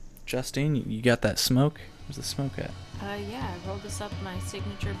Justine, you got that smoke? Where's the smoke at? Yeah, I rolled this up my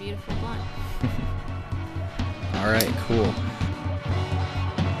signature beautiful blunt. All right, cool.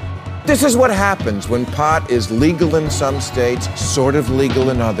 This is what happens when pot is legal in some states, sort of legal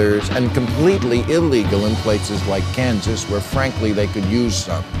in others, and completely illegal in places like Kansas, where frankly they could use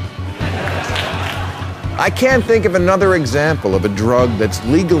some. I can't think of another example of a drug that's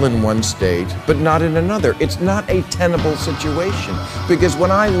legal in one state, but not in another. It's not a tenable situation, because when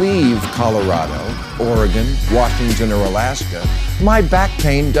I leave Colorado, Oregon, Washington, or Alaska, my back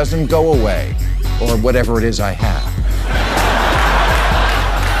pain doesn't go away, or whatever it is I have.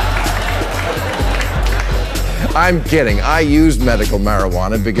 I'm kidding. I use medical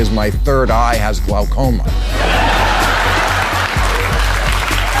marijuana because my third eye has glaucoma.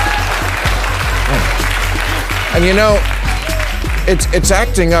 And you know, it's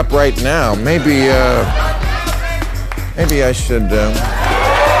acting up right now. Maybe I should.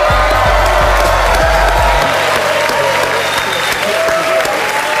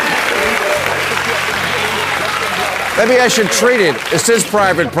 Maybe I should treat it. This is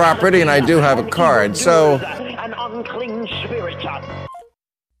private property, and I do have a card, so. Unclean spirit.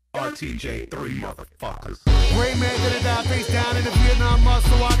 RTJ 3 motherfuckers. Great man did it die face down in the Vietnam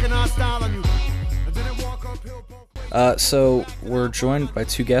muscle walking on style on you. And then it walk uphill both ways. So we're joined by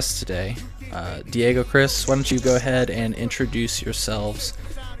two guests today. Diego, Chris, why don't you go ahead and introduce yourselves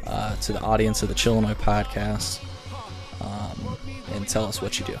to the audience of the Chillinois podcast and tell us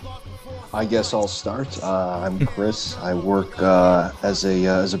what you do. I guess I'll start. I'm Chris. I work as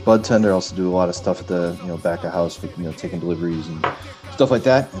a bud tender. I also do a lot of stuff at the back of house, taking deliveries and stuff like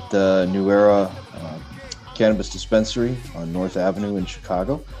that at the New Era Cannabis Dispensary on North Avenue in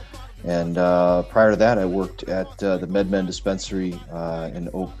Chicago. And prior to that, I worked at the MedMen Dispensary in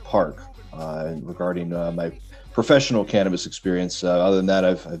Oak Park regarding my professional cannabis experience. Other than that,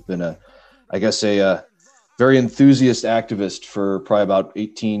 I've been a very enthusiast activist for probably about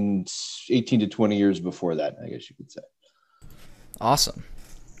 18 to 20 years before that, I guess you could say. Awesome.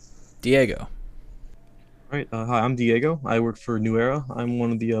 Diego. All right. Hi, I'm Diego. I work for New Era. I'm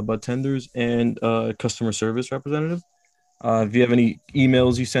one of the bud tenders and customer service representative. If you have any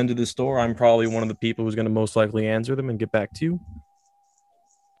emails you send to the store, I'm probably one of the people who's going to most likely answer them and get back to you.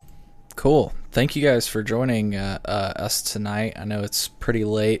 Cool. Thank you guys for joining us tonight. I know it's pretty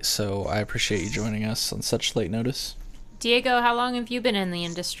late, so I appreciate you joining us on such late notice. Diego, how long have you been in the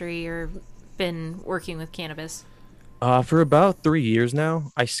industry or been working with cannabis? For about 3 years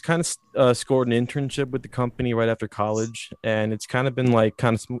now. I kind of scored an internship with the company right after college, and it's kind of been like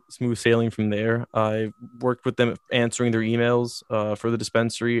kind of smooth sailing from there. I worked with them answering their emails for the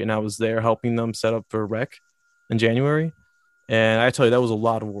dispensary, and I was there helping them set up for rec in January. And I tell you, that was a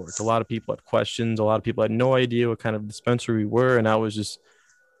lot of work. A lot of people had questions. A lot of people had no idea what kind of dispensary we were. And I was just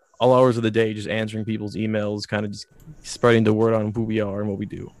all hours of the day just answering people's emails, kind of just spreading the word on who we are and what we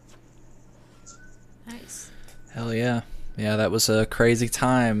do. Nice. Hell yeah. Yeah, that was a crazy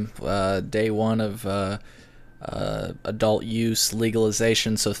time. Day one of adult use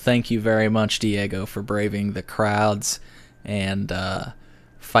legalization. So thank you very much, Diego, for braving the crowds and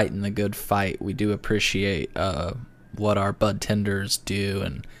fighting the good fight. We do appreciate what our bud tenders do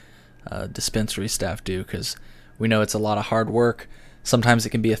and dispensary staff do, because we know it's a lot of hard work. Sometimes it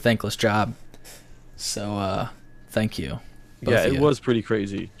can be a thankless job. So thank you. Yeah, it was pretty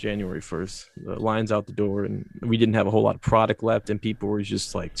crazy. January 1st, the lines out the door, and we didn't have a whole lot of product left, and people were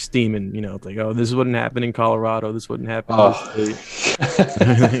just like steaming, like, oh, this wouldn't happen in Colorado, this wouldn't happen in this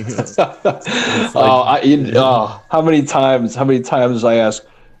state. How many times I ask,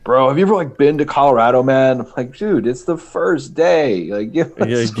 bro, have you ever been to Colorado, man? I'm like, dude, it's the first day. Like, give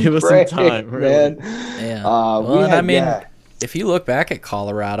us some time, man. Yeah. If you look back at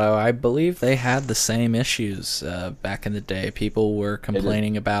Colorado, I believe they had the same issues back in the day. People were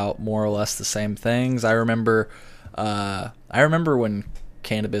complaining about more or less the same things. I remember when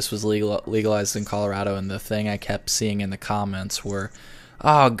cannabis was legalized in Colorado, and the thing I kept seeing in the comments were,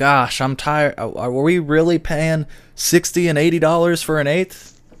 "Oh gosh, I'm tired. Are we really paying $60 and $80 for an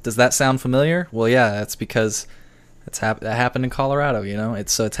eighth?" Does that sound familiar? Well, yeah, that's because that happened in Colorado.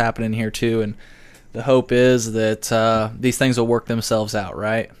 It's happening here too, and the hope is that these things will work themselves out,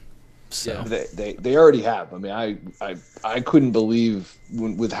 right? So yeah, they already have. I mean, I couldn't believe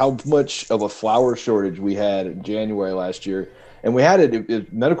with how much of a flower shortage we had in January last year, and we had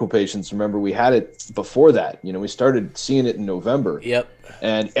it. Medical patients, remember, we had it before that. We started seeing it in November. Yep.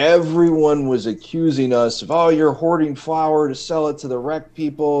 And everyone was accusing us of, oh, you're hoarding flower to sell it to the rec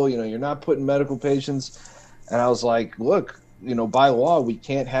people. You're not putting medical patients. And I was like, look, by law, we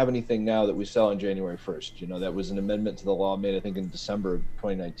can't have anything now that we sell on January 1st. That was an amendment to the law made, I think, in December of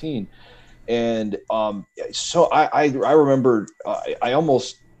 2019. And so I remember I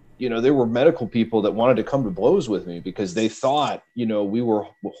almost, there were medical people that wanted to come to blows with me because they thought, we were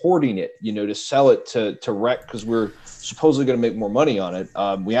hoarding it, to sell it to rec because we're supposedly going to make more money on it.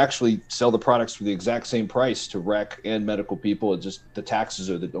 We actually sell the products for the exact same price to rec and medical people. It's just the taxes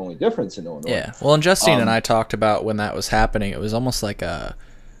are the only difference in Illinois. Yeah. Well, and Justine and I talked about when that was happening, it was almost like a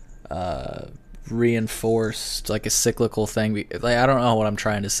reinforced, like a cyclical thing. Like, I don't know what I'm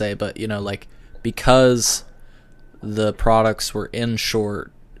trying to say, but like because the products were in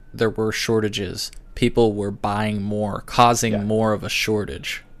short, there were shortages, people were buying more, causing more of a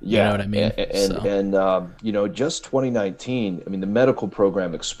shortage. You know what I mean? And just 2019, I mean, the medical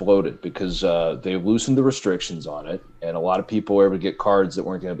program exploded because they loosened the restrictions on it, and a lot of people were able to get cards that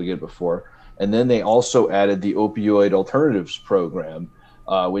weren't able to get it before. And then they also added the opioid alternatives program,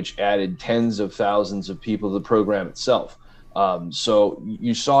 which added tens of thousands of people to the program itself. So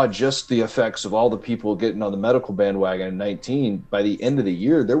you saw just the effects of all the people getting on the medical bandwagon in 19. By the end of the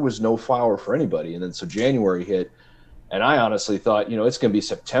year, there was no flour for anybody. And then so January hit, and I honestly thought, it's going to be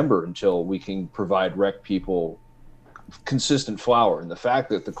September until we can provide rec people consistent flour. And the fact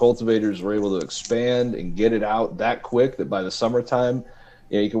that the cultivators were able to expand and get it out that quick that by the summertime,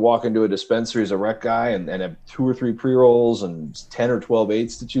 you can walk into a dispensary as a rec guy and have 2 or 3 pre-rolls and 10 or 12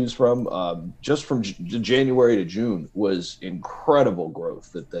 eighths to choose from. Just from January to June was incredible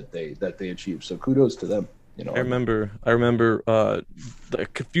growth that they achieved. So kudos to them. I remember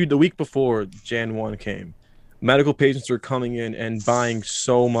the week before Jan 1 came, medical patients were coming in and buying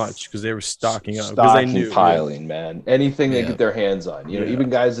so much because they were stocking up. Piling, man. Anything they get their hands on. Even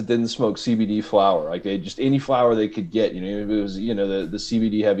guys that didn't smoke CBD flour, like they just any flour they could get. It was the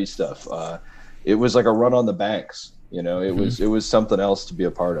CBD heavy stuff. It was like a run on the banks. It was something else to be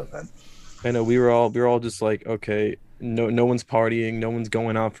a part of, man. I know we were all just like, okay, no one's partying, no one's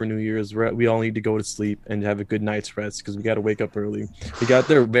going out for New Year's. We all need to go to sleep and have a good night's rest because we got to wake up early. We got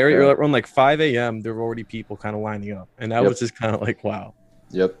there very early, around like 5 a.m. There were already people kind of lining up, and that was just kind of like, wow.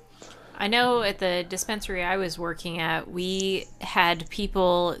 Yep. I know at the dispensary I was working at, we had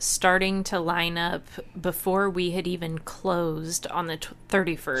people starting to line up before we had even closed on the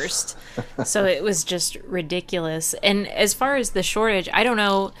 31st. So it was just ridiculous. And as far as the shortage, I don't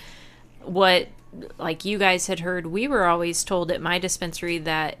know what like you guys had heard. We were always told at my dispensary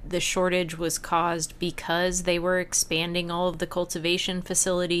that the shortage was caused because they were expanding all of the cultivation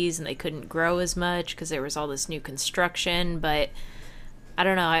facilities and they couldn't grow as much because there was all this new construction. But I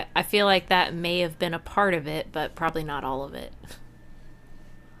don't know. I feel like that may have been a part of it, but probably not all of it.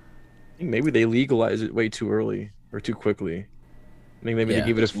 I think maybe they legalized it way too early or too quickly. Maybe they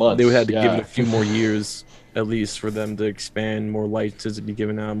gave it they would have to give it a few more years at least for them to expand, more licenses to be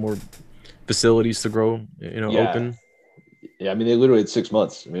given out, more facilities to grow, open. Yeah, I mean, they literally had 6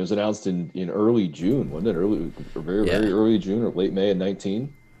 months. I mean, it was announced in early June, wasn't it? Very early June or late May of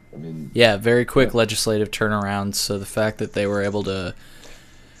 19. I mean, very quick legislative turnaround. So the fact that they were able to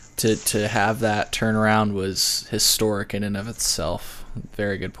have that turnaround was historic in and of itself.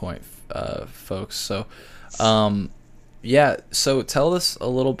 Very good point, folks. So, so tell us a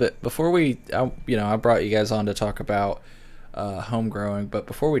little bit before I brought you guys on to talk about home growing, but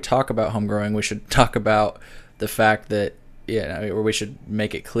before we talk about home growing, we should talk about the fact that or we should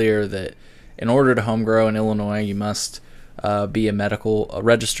make it clear that in order to home grow in Illinois, you must be a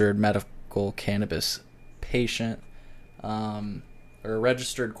registered medical cannabis patient, or a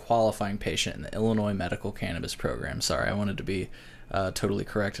registered qualifying patient in the Illinois Medical Cannabis Program. Sorry, I wanted to be totally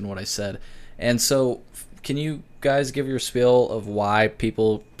correct in what I said. And so, can you guys give your spiel of why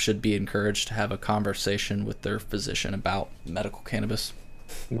people should be encouraged to have a conversation with their physician about medical cannabis?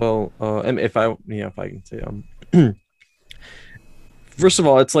 Well, if I can say, first of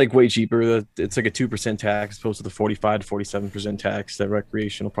all, it's like way cheaper. It's like a 2% tax as opposed to the 45 to 47% tax that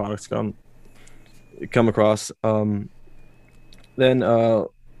recreational products come across. Then,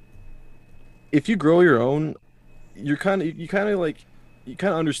 if you grow your own, you kind of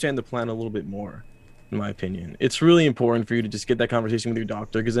understand the plant a little bit more. In my opinion, it's really important for you to just get that conversation with your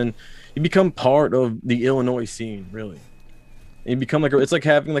doctor, because then you become part of the Illinois scene, really. And you become it's like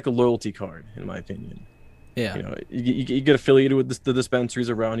having like a loyalty card, in my opinion. Yeah. You get affiliated with the dispensaries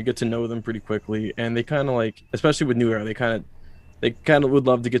around. You get to know them pretty quickly, and they kind of especially with New Era, they kind of would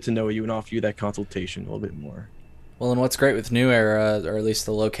love to get to know you and offer you that consultation a little bit more. Well, and what's great with New Era, or at least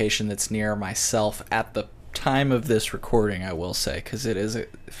the location that's near myself at the time of this recording, I will say, because it is,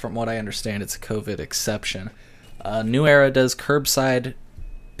 from what I understand, it's a COVID exception. New Era does curbside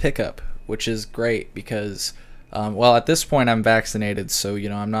pickup, which is great because Well, at this point, I'm vaccinated, so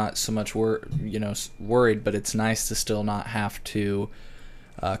I'm not so much worried. But it's nice to still not have to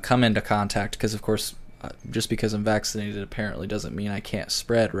come into contact, because of course, just because I'm vaccinated apparently doesn't mean I can't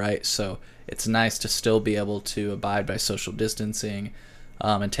spread, right? So it's nice to still be able to abide by social distancing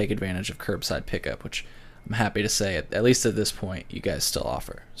and take advantage of curbside pickup, which I'm happy to say, at least at this point, you guys still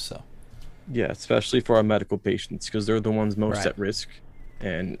offer. So Yeah, especially for our medical patients, because they're the ones most Right. at risk.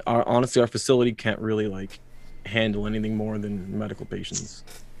 And honestly, our facility can't really handle anything more than medical patients.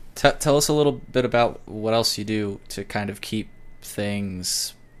 Tell us a little bit about what else you do to kind of keep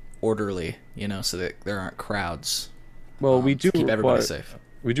things orderly, so that there aren't crowds. Well, we do to keep everybody require, safe.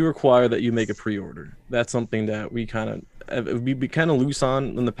 we do require that you make a pre-order. That's something that we kind of loose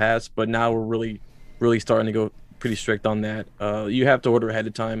on in the past, but now we're really starting to go pretty strict on that. You have to order ahead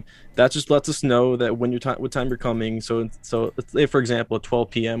of time. That just lets us know that what time you're coming. So let's say, for example, at 12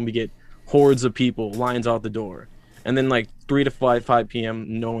 p.m. we get hordes of people, lines out the door, and then 3 to 5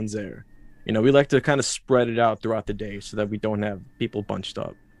 p.m. no one's there. We like to kind of spread it out throughout the day so that we don't have people bunched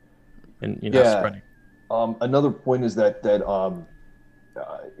up, and spreading. Another point is that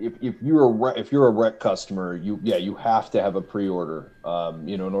if you're a rec customer, you have to have a pre-order,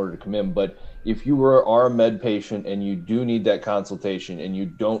 in order to come in. But if you are a med patient and you do need that consultation and you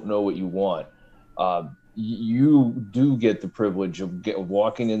don't know what you want, you do get the privilege of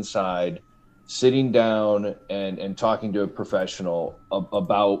walking inside, sitting down and talking to a professional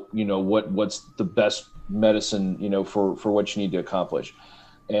about, what's the best medicine, for what you need to accomplish.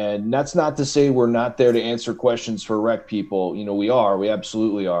 And that's not to say we're not there to answer questions for rec people. We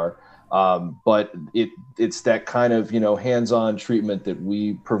absolutely are. But it's that kind of, hands-on treatment that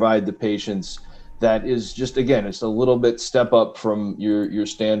we provide the patients that is just, again, it's a little bit step up from your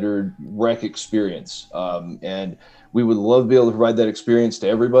standard rec experience. And we would love to be able to provide that experience to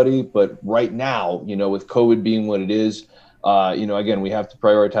everybody. But right now, with COVID being what it is, again, we have to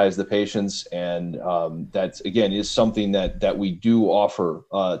prioritize the patients, and that's, again, is something that we do offer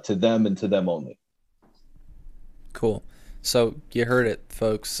to them and to them only. Cool. So you heard it,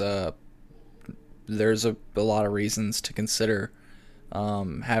 folks. There's a lot of reasons to consider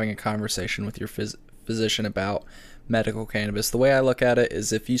having a conversation with your physician about medical cannabis. The way I look at it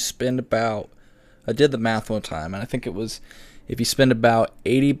is, if you spend I did the math one time, and I think it was, if you spend about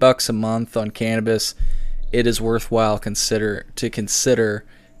 $80 a month on cannabis, it is worthwhile to consider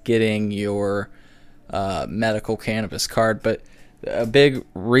getting your medical cannabis card. But a big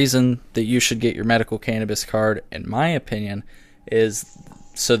reason that you should get your medical cannabis card, in my opinion, is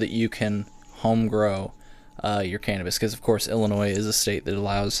so that you can home grow your cannabis. Because, of course, Illinois is a state that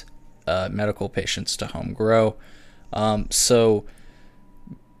allows medical patients to home grow. So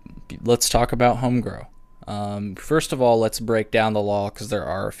let's talk about home grow. First of all, let's break down the law, because there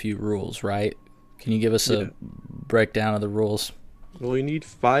are a few rules, right? Can you give us a breakdown of the rules? Well, you need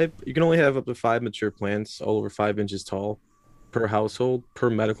 5. You can only have up to 5 mature plants, all over 5 inches tall, per household,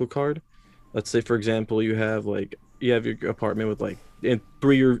 per medical card. Let's say, for example, you have your apartment with and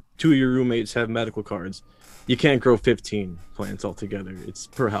 2 of your roommates have medical cards. You can't grow 15 plants altogether. It's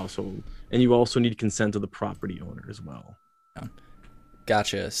per household, and you also need consent of the property owner as well.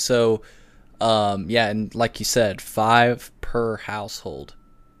 Gotcha. So, and like you said, 5 per household.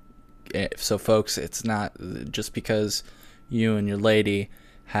 So, folks, it's not just because you and your lady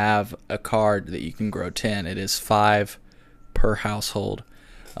have a card that you can grow 10. It is 5 per household.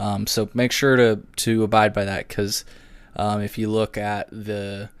 So make sure to abide by that, because if you look at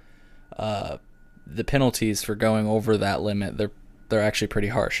the penalties for going over that limit, they're actually pretty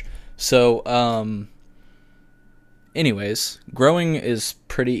harsh. So, anyways, growing is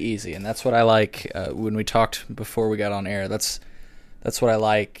pretty easy, and that's what I like. When we talked before we got on air, that's what I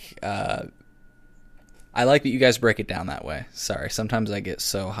like. I like that you guys break it down that way. Sorry, sometimes I get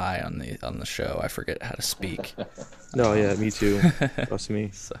so high on the show I forget how to speak. No, yeah, me too. Trust me.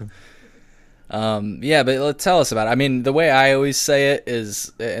 So, but tell us about it. I mean, the way I always say it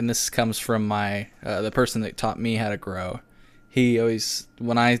is, and this comes from the person that taught me how to grow. He always,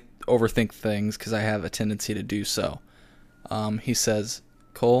 when I overthink things, because I have a tendency to do so, he says,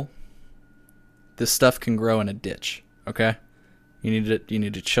 "Cole, this stuff can grow in a ditch. Okay, you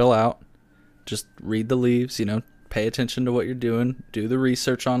need to chill out. Just read the leaves, pay attention to what you're doing, do the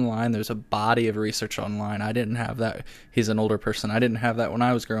research online. There's a body of research online. I didn't have that." He's an older person. I didn't have that when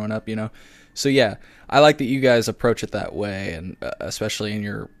I was growing up, So yeah, I like that you guys approach it that way, and especially in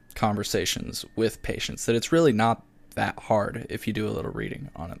your conversations with patients, that it's really not that hard if you do a little reading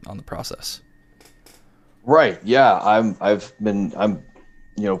on the process. Right. Yeah. I'm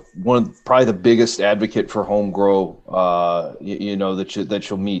probably the biggest advocate for home grow, that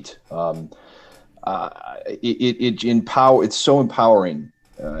you'll meet. It's so empowering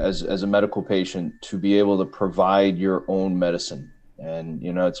as a medical patient to be able to provide your own medicine. And,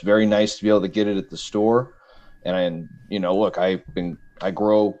 it's very nice to be able to get it at the store. And, look, I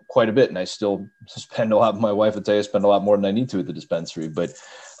grow quite a bit, and I still spend a lot. My wife would tell you I spend a lot more than I need to at the dispensary. But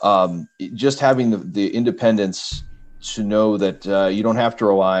just having the independence to know that you don't have to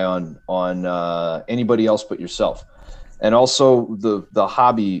rely on anybody else but yourself. And also the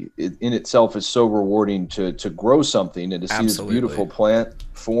hobby in itself is so rewarding to grow something and to see this beautiful plant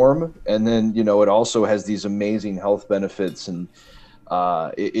form. And then, it also has these amazing health benefits, and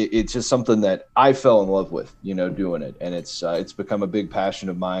it's just something that I fell in love with, doing it. And it's become a big passion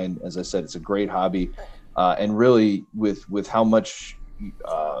of mine. As I said, it's a great hobby. And really with how much,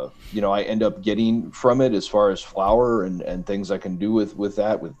 I end up getting from it as far as flour and things I can do with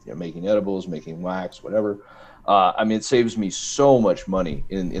that, with making edibles, making wax, whatever. It saves me so much money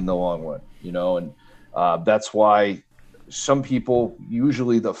in the long run, and that's why some people,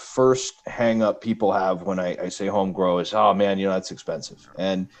 usually the first hang up people have when I say home grow is, oh man, that's expensive.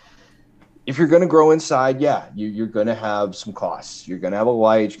 And if you're going to grow inside, you're going to have some costs. You're going to have a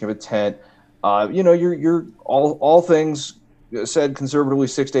light, you can have a tent, you're all things said conservatively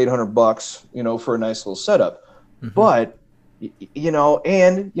 $600 to $800, for a nice little setup. Mm-hmm. But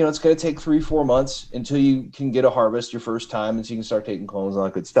it's going to take 3-4 months until you can get a harvest your first time, and so you can start taking clones and all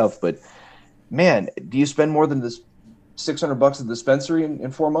that good stuff. But man, do you spend more than this $600 at the dispensary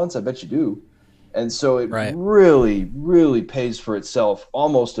in 4 months? I bet you do. And so it really, really pays for itself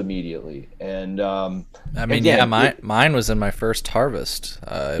almost immediately. And mine was in my first harvest.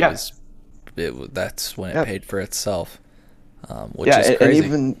 That's when it paid for itself. Which is crazy.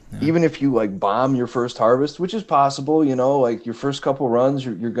 And even if you bomb your first harvest, which is possible, your first couple runs,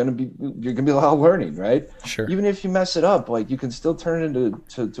 you're gonna be a lot of learning, right? Sure. Even if you mess it up, you can still turn it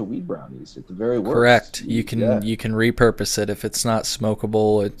into weed brownies at the very worst. Correct. You can repurpose it if it's not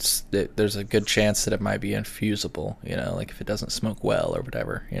smokable. There's a good chance that it might be infusable. If it doesn't smoke well or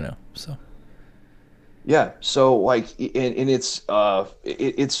whatever. So. Yeah. So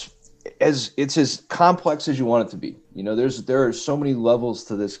it's as complex as you want it to be. There are so many levels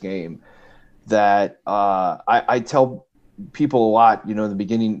to this game that I tell people a lot, in the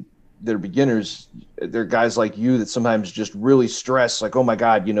beginning, they're beginners. They're guys like you that sometimes just really stress, oh my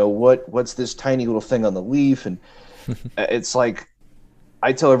God, what's this tiny little thing on the leaf? And it's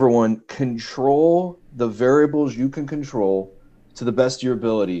I tell everyone, control the variables you can control to the best of your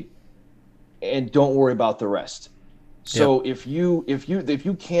ability, and don't worry about the rest. So if you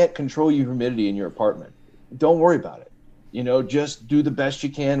can't control your humidity in your apartment, don't worry about it. Just do the best you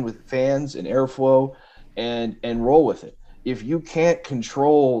can with fans and airflow and roll with it. If you can't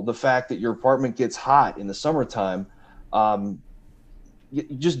control the fact that your apartment gets hot in the summertime,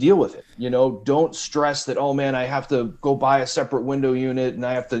 just deal with it. Don't stress that, oh man, I have to go buy a separate window unit and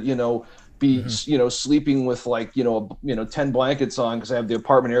I have to, be, sleeping with 10 blankets on because I have the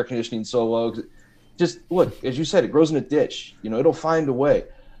apartment air conditioning so low. Just look, as you said, it grows in a ditch. It'll find a way.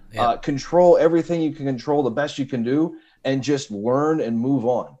 Yeah. Control everything you can control the best you can do, and just learn and move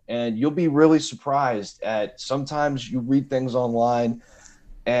on. And you'll be really surprised at sometimes you read things online,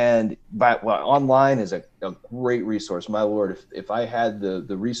 and online is a great resource. My Lord, if I had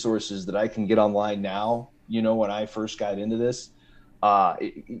the resources that I can get online now, when I first got into this,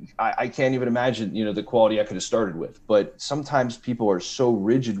 I can't even imagine, the quality I could have started with. But sometimes people are so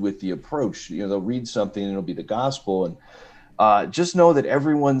rigid with the approach. They'll read something and it'll be the gospel. And just know that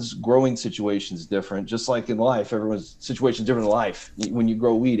everyone's growing situation is different. Just like in life, everyone's situation is different in life. When you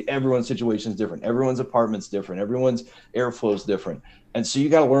grow weed, everyone's situation is different. Everyone's apartment's different. Everyone's airflow is different. And so you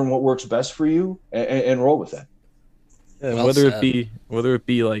got to learn what works best for you and roll with that. Yeah, well, whether it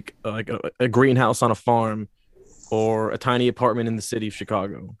be like a greenhouse on a farm, or a tiny apartment in the city of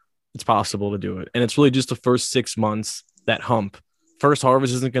Chicago, it's possible to do it. And it's really just the first 6 months, that hump. First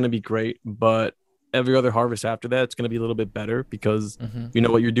harvest isn't going to be great, but every other harvest after that, it's going to be a little bit better because you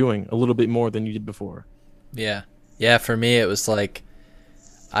know what you're doing a little bit more than you did before. Yeah. Yeah, for me, it was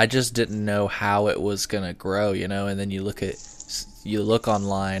I just didn't know how it was going to grow, and then you look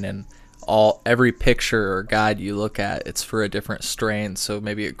online and every picture or guide you look at, it's for a different strain, so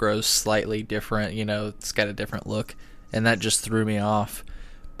maybe it grows slightly different, it's got a different look, and that just threw me off.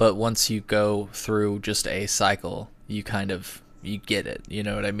 But once you go through just a cycle, you get it, you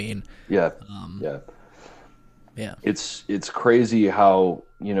know what I mean? Yeah. It's crazy how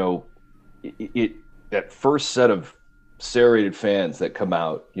that first set of serrated fans that come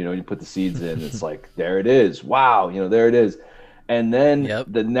out, you put the seeds in, it's there it is, wow, there it is. And then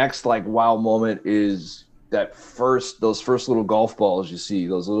the next wow moment is those first little golf balls you see,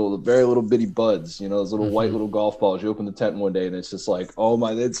 those very little bitty buds, those little white little golf balls. You open the tent one day and it's just like, oh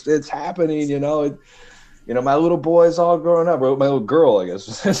my, it's happening, my little boy's all grown up, or my little girl, I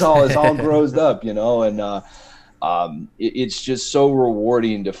guess, it's all grows up, and it's just so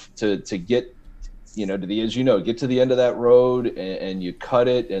rewarding to get, get to the end of that road and you cut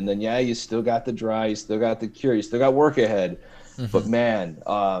it, and then you still got the dry, you still got the cure, you still got work ahead. But man,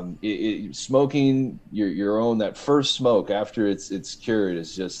 smoking your own, that first smoke after it's cured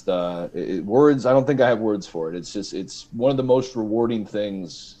is just words. I don't think I have words for it. It's one of the most rewarding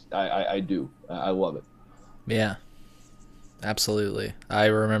things I do. I love it. Yeah, absolutely. I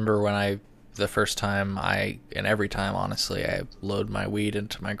remember when the first time and every time, honestly, I load my weed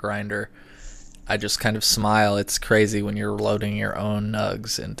into my grinder, I just kind of smile. It's crazy when you're loading your own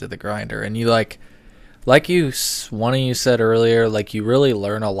nugs into the grinder, and you like one of you said earlier, like you really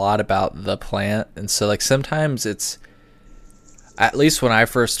learn a lot about the plant. And so like sometimes it's, at least when I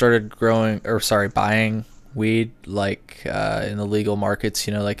first started buying weed, like in the legal markets,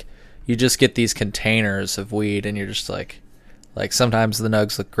 like you just get these containers of weed and you're just like sometimes the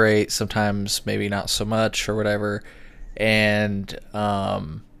nugs look great, sometimes maybe not so much or whatever. And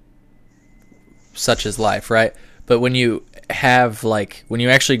such is life, right? But when you have when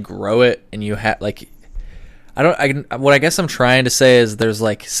you actually grow it and you have what I guess I'm trying to say is there's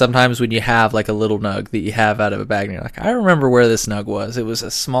sometimes when you have a little nug that you have out of a bag and you're like, I remember where this nug was. It was a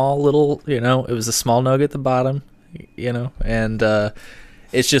small little, it was a small nug at the bottom, and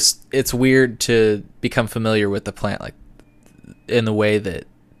it's weird to become familiar with the plant in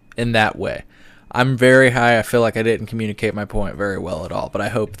that way. I'm very high. I feel like I didn't communicate my point very well at all, but I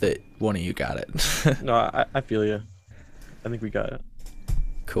hope that one of you got it. No, I feel you. I think we got it.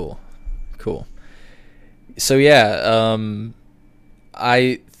 Cool. So yeah,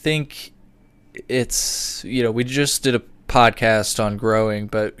 I think it's, we just did a podcast on growing,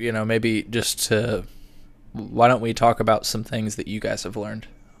 but maybe why don't we talk about some things that you guys have learned?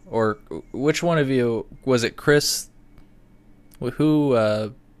 Or which one of you, was it Chris?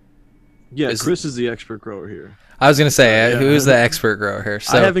 Who? Chris is the expert grower here. I was gonna say, who's the expert grower here?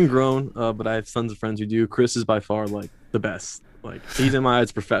 So, I haven't grown, but I have tons of friends who do. Chris is by far the best. He's in my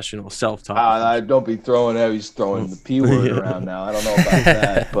eyes professional, self-taught. Don't be throwing out. He's throwing the P word around now. I don't know about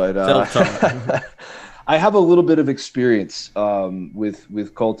that, but self-taught. I have a little bit of experience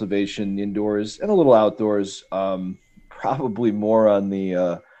with cultivation indoors and a little outdoors. Probably more on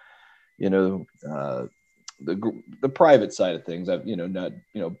the the private side of things. I've not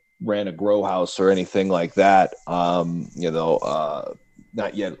ran a grow house or anything like that. Not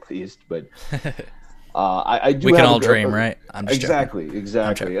yet at least, but. I do. We can all dream, right? I'm just exactly.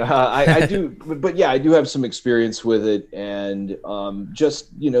 I do, but yeah, I do have some experience with it, and just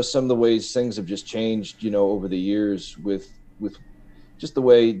some of the ways things have just changed, over the years with just the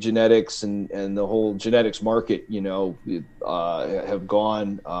way genetics and the whole genetics market, have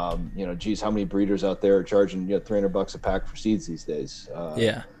gone. Geez, how many breeders out there are charging $300 a pack for seeds these days?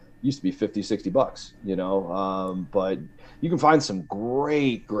 Used to be $50-$60, but you can find some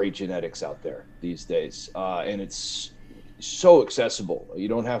great genetics out there these days. And it's so accessible. You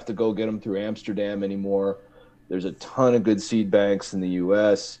don't have to go get them through Amsterdam anymore. There's a ton of good seed banks in the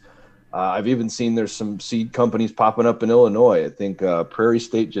US. I've even seen there's some seed companies popping up in Illinois. I think Prairie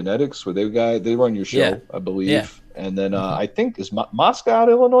State Genetics, where they run your show, I believe. Yeah. And then I think is Moscow,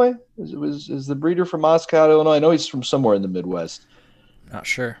 Illinois. Is the breeder from Moscow, Illinois? I know he's from somewhere in the Midwest. Not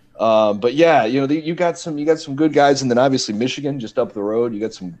sure. But yeah, you got some good guys, and then obviously Michigan, just up the road, you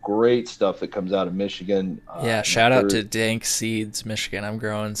got some great stuff that comes out of Michigan. Shout out to Dank Seeds, Michigan. I'm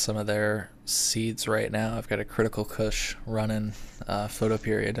growing some of their seeds right now. I've got a Critical Kush running photo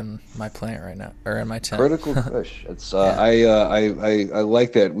period in my plant right now, or in my tent. Critical Kush. It's I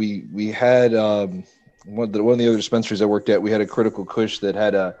like that. We had one of the other dispensaries I worked at. We had a Critical Kush that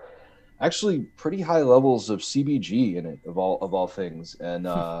had actually pretty high levels of CBG in it, of all things, and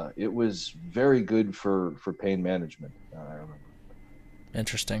it was very good for pain management. I remember.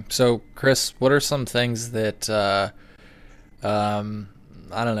 Interesting. So, Chris, what are some things that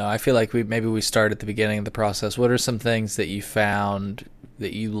I don't know? I feel like we start at the beginning of the process. What are some things that you found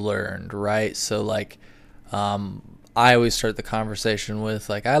that you learned? Right. So, I always start the conversation with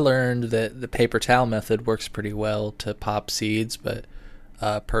I learned that the paper towel method works pretty well to pop seeds, but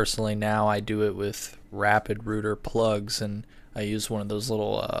personally now I do it with rapid rooter plugs, and I use one of those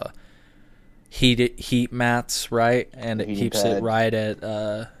little heat mats, right? And it keeps it right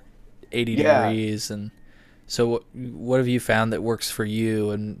at 80 degrees. And so what have you found that works for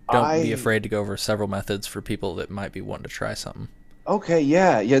you? And don't be afraid to go over several methods for people that might be wanting to try something. Okay,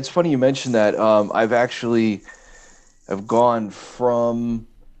 yeah, yeah. It's funny you mentioned that. I've gone from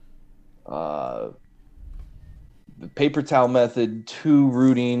uh, the paper towel method to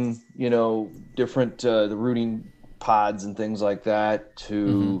rooting, different the rooting pods and things like that Mm-hmm.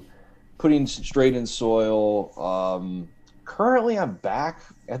 to putting straight in soil. Currently, I'm back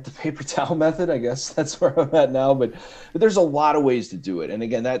at the paper towel method. I guess that's where I'm at now. But there's a lot of ways to do it, and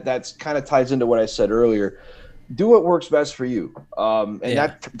again, that's kind of ties into what I said earlier. Do what works best for you, and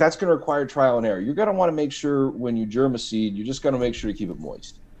Yeah. that's going to require trial and error. You're going to want to make sure when you germ a seed, you're just going to make sure to keep it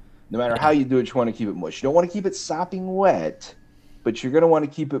moist. No matter how Yeah. you do it, you want to keep it moist. You don't want to keep it sopping wet, but you're going to want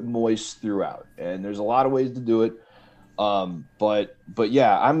to keep it moist throughout. And there's a lot of ways to do it. But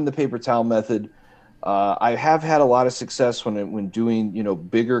yeah, I'm the paper towel method. I have had a lot of success when doing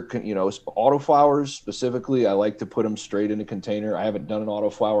bigger autoflowers specifically. I like to put them straight in a container. I haven't done an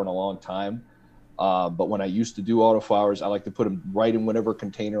autoflower in a long time, but when I used to do autoflowers, I like to put them right in whatever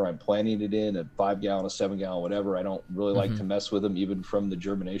container I'm planting it in, a 5-gallon, a 7-gallon, whatever. I don't really like to mess with them, even from the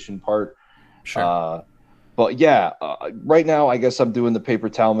germination part. Sure. But yeah, right now I guess I'm doing the paper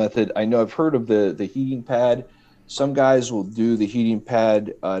towel method. I know I've heard of the heating pad. Some guys will do the heating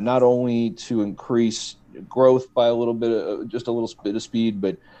pad not only to increase growth by a little bit, just a little bit of speed,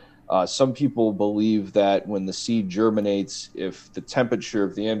 but some people believe that when the seed germinates, if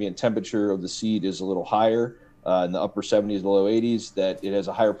the ambient temperature of the seed is a little higher, in the upper 70s, low 80s, that it has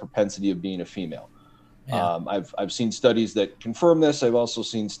a higher propensity of being a female. Yeah. I've seen studies that confirm this. I've also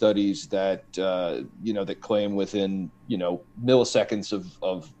seen studies that that claim within milliseconds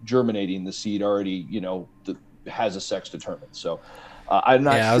of germinating, the seed already has a sex determined. So I'm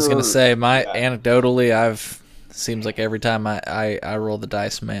not. Yeah, sure. I was gonna say anecdotally, seems like every time I roll the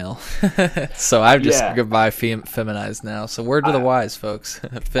dice male, so I've just goodbye feminized now. So word to the wise, folks.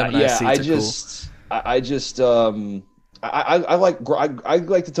 Feminized seeds are cool. I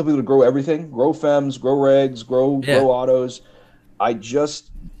like to tell people to grow everything: grow fems, grow regs, grow autos. I'm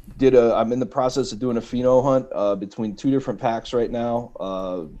in the process of doing a pheno hunt between two different packs right now.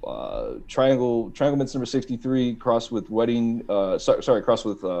 Triangle Mints number 63 crossed with crossed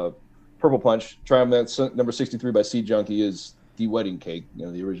with Purple Punch. Triangle Mints number 63 by Seed Junkie is the wedding cake,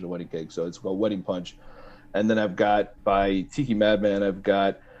 the original wedding cake. So it's called Wedding Punch. And then I've got by Tiki Madman, I've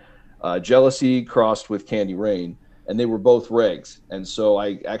got Jealousy crossed with Candy Rain. And they were both regs. And so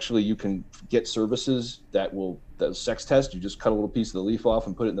you can get services that sex test. You just cut a little piece of the leaf off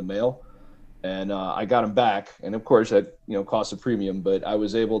and put it in the mail. And I got them back. And of course that, costs a premium, but I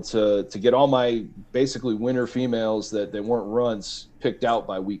was able to get all my basically winter females that weren't runts picked out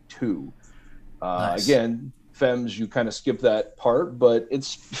by week 2. Nice. Again, femmes, you kind of skip that part, but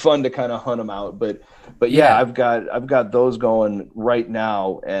it's fun to kind of hunt them out. But yeah, I've got those going right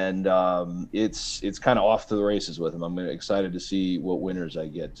now, and it's kind of off to the races with them. I'm excited to see what winners I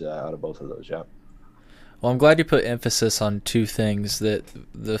get out of both of those. Yeah. Well, I'm glad you put emphasis on two things. The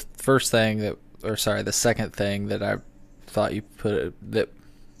second thing that I thought you put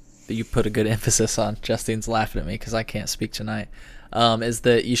a good emphasis on. Justine's laughing at me because I can't speak tonight. Is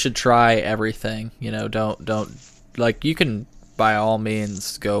that you should try everything. Don't like, you can by all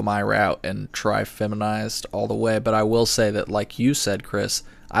means go my route and try feminized all the way. But I will say that, like you said, Chris,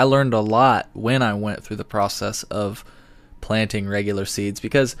 I learned a lot when I went through the process of planting regular seeds,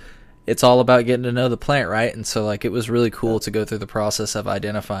 because it's all about getting to know the plant, right? And so it was really cool to go through the process of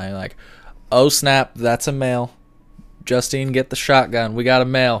identifying oh snap, that's a male. Justine, get the shotgun. We got a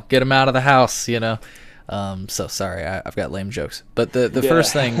male. Get him out of the house, So sorry, I've got lame jokes. But the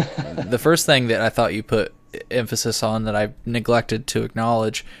first thing that I thought you put emphasis on that I neglected to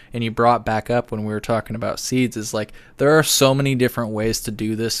acknowledge, and you brought back up when we were talking about seeds, is there are so many different ways to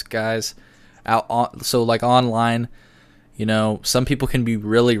do this, guys. Online, some people can be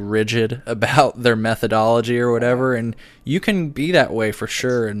really rigid about their methodology or whatever, and you can be that way for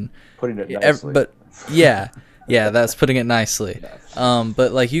sure. And putting it nicely. But yeah, that's putting it nicely.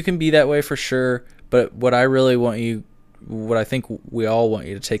 But you can be that way for sure. But what I think we all want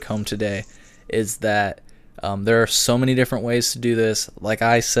you to take home today is that there are so many different ways to do this. Like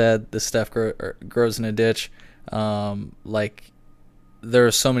I said, this stuff grows in a ditch. There are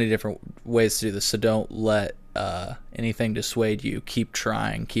so many different ways to do this, so don't let anything dissuade you. Keep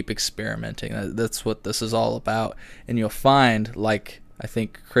trying, keep experimenting. That's what this is all about. And you'll find, like I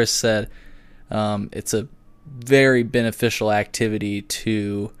think Chris said, it's a very beneficial activity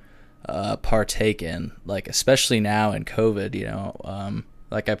to partake in, especially now in COVID.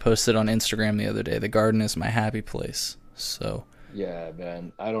 I posted on Instagram the other day, the garden is my happy place. So yeah,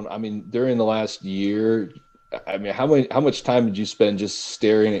 man. During the last year, how much time did you spend just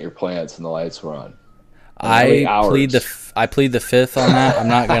staring at your plants and the lights were on? I plead I plead the fifth on that. I'm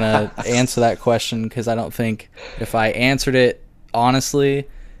not gonna answer that question because I don't think if I answered it honestly,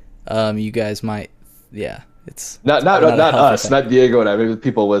 you guys might. Yeah, it's not us, not Diego and I, maybe the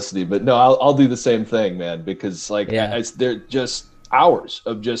people listening, but no, I'll do the same thing, man, because like they're just hours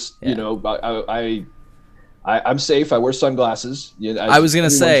of just I'm safe. I wear sunglasses. I was gonna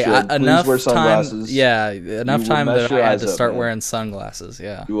say enough time. Yeah, enough time that I had to start wearing sunglasses.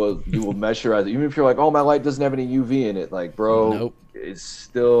 Yeah, you will mess your eyes. Even if you're like, oh, my light doesn't have any UV in it, like, bro, nope.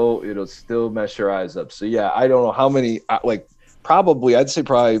 It'll still mess your eyes up. So yeah, I don't know how many. I'd say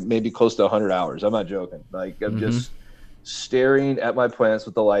probably maybe close to 100 hours. I'm not joking. Like I'm just staring at my plants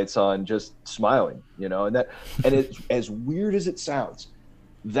with the lights on, just smiling. And it's as weird as it sounds.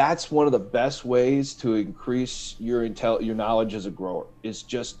 That's one of the best ways to increase your knowledge as a grower is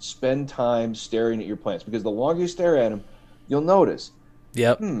just spend time staring at your plants, because the longer you stare at them, you'll notice.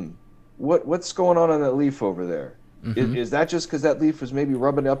 Yep. What's going on that leaf over there? Is that just because that leaf was maybe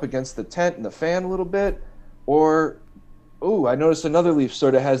rubbing up against the tent and the fan a little bit? Or, I noticed another leaf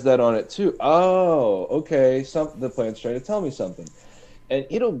sort of has that on it too. Oh, okay. The plant's trying to tell me something. And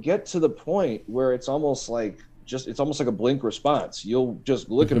it'll get to the point where it's almost like a blink response. You'll just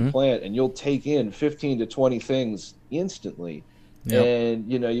look at a plant and you'll take in 15 to 20 things instantly. Yep.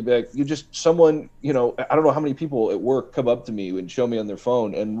 And I don't know how many people at work come up to me and show me on their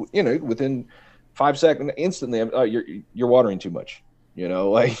phone, and within 5 seconds, instantly, you're watering too much.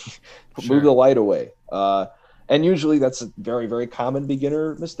 Move the light away. And usually that's a very, very common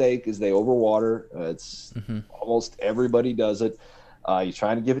beginner mistake is they overwater. It's almost everybody does it. You're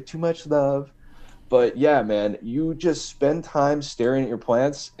trying to give it too much love. But yeah, man, you just spend time staring at your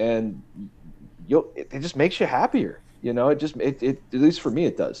plants, and it just makes you happier. It at least for me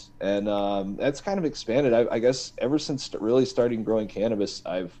it does. And that's kind of expanded. I guess ever since really starting growing cannabis,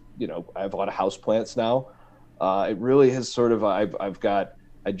 I have a lot of house plants now. It really has sort of I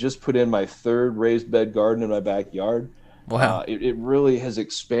just put in my third raised bed garden in my backyard. Wow. It really has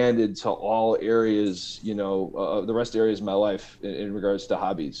expanded to all areas, the rest areas of my life in regards to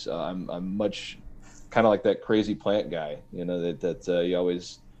hobbies. I'm much kind of like that crazy plant guy, that you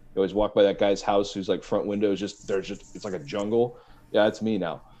always walk by that guy's house who's like front windows it's like a jungle. Yeah, it's me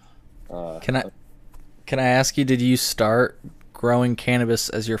now. Can I ask you, did you start growing cannabis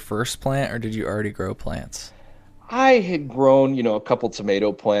as your first plant, or did you already grow plants? I had grown, a couple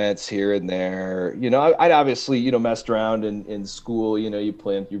tomato plants here and there. I'd obviously, messed around in school. You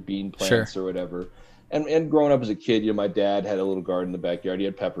plant your bean plants or whatever. And growing up as a kid, my dad had a little garden in the backyard. He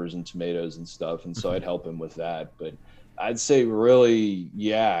had peppers and tomatoes and stuff, and so I'd help him with that. But I'd say really,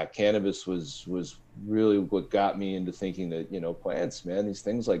 cannabis was really what got me into thinking that, plants, man, these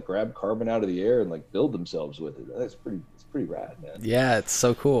things like grab carbon out of the air and like build themselves with it. It's pretty rad, man. Yeah, it's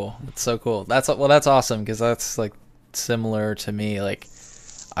so cool. That's awesome, because that's like similar to me. Like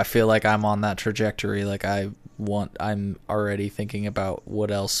I feel like I'm on that trajectory. Like I'm already thinking about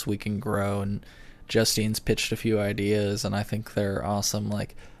what else we can grow, and Justine's pitched a few ideas, and I think they're awesome.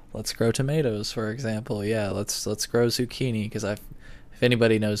 Like, let's grow tomatoes, for example. Yeah, let's grow zucchini, because if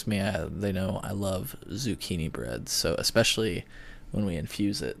anybody knows me, they know I love zucchini bread. So especially when we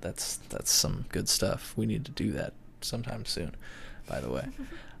infuse it, that's some good stuff. We need to do that sometime soon, by the way.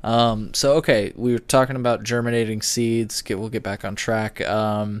 So okay, we were talking about germinating seeds. We'll get back on track.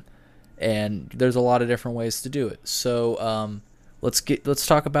 And there's a lot of different ways to do it. So let's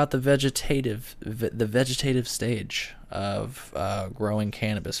talk about the vegetative stage of growing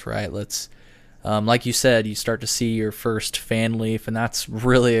cannabis, right? Let's like you said, you start to see your first fan leaf, and that's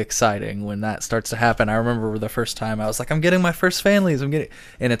really exciting when that starts to happen. I remember the first time I was like, I'm getting my first fan leaves. And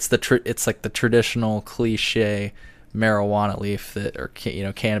it's like the traditional cliche marijuana leaf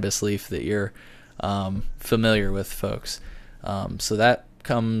cannabis leaf that you're familiar with, folks. So that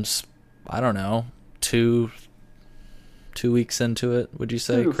comes, I don't know, 2 weeks into it, would you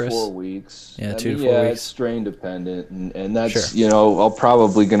say, 2 to Chris? 4 weeks. 2 to 4 weeks. It's strain dependent, and that's I'll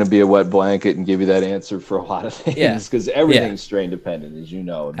probably going to be a wet blanket and give you that answer for a lot of things, because everything's strain dependent, as you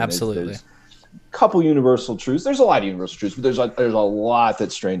know. Absolutely. There's a couple universal truths. There's a lot of universal truths, but there's a lot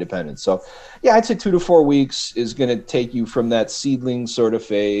that's strain dependent. So yeah, I'd say 2 to 4 weeks is going to take you from that seedling sort of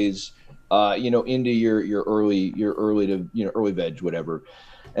phase, into your early to early veg, whatever.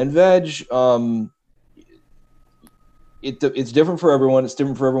 And veg, it's different for everyone. It's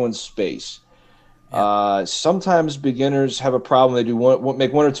different for everyone's space. Yeah. Sometimes beginners have a problem. They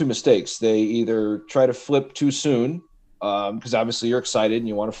make one or two mistakes. They either try to flip too soon, because obviously you're excited and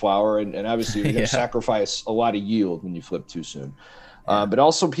you want to flower, and obviously you're going to sacrifice a lot of yield when you flip too soon. But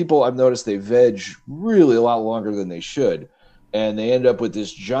also people, I've noticed, they veg really a lot longer than they should, and they end up with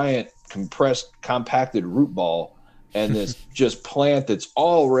this giant compacted root ball and this just plant that's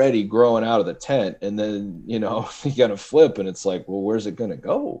already growing out of the tent, and then you gotta flip, and it's like, well, where's it gonna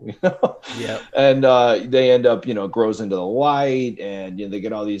go? Yeah. And they end up grows into the light, and they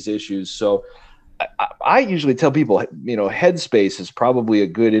get all these issues. So I usually tell people headspace is probably a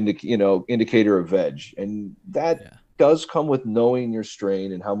good indicator of veg, and that does come with knowing your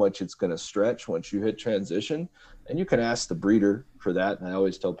strain and how much it's going to stretch once you hit transition. And you can ask the breeder for that, and I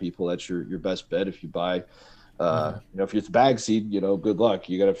always tell people that's your best bet. If you buy if it's bag seed, good luck.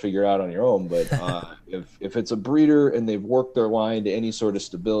 You got to figure it out on your own. But if it's a breeder and they've worked their line to any sort of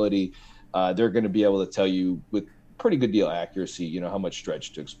stability, they're going to be able to tell you with pretty good deal of accuracy, how much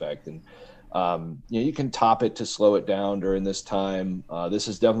stretch to expect. And you can top it to slow it down during this time. This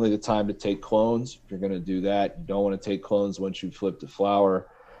is definitely the time to take clones. If you're going to do that, you don't want to take clones once you flip the flower.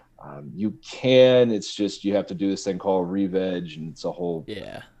 You can, it's just, you have to do this thing called re-veg, and it's a whole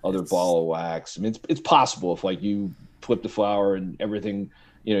other ball of wax. I mean, it's possible if you flip the flower and everything,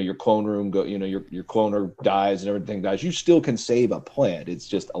 your clone room your cloner dies and everything dies, you still can save a plant. It's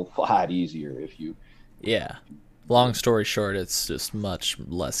just a lot easier if you. Yeah. Long story short, it's just much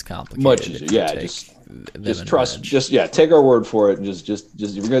less complicated. Much easier. Yeah. Just trust, take our word for it. And just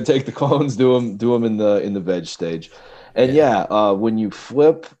if you're going to take the clones, do them in the veg stage. And when you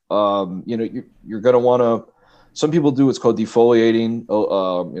flip, you're going to want to, some people do what's called defoliating,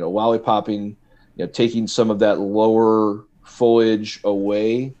 lollipopping, taking some of that lower foliage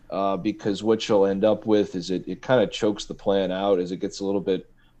away, because what you'll end up with is it kind of chokes the plant out as it gets a little bit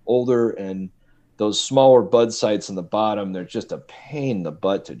older, and those smaller bud sites on the bottom, they're just a pain in the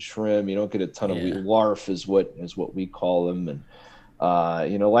butt to trim. You don't get a ton of larf is what we call them. And,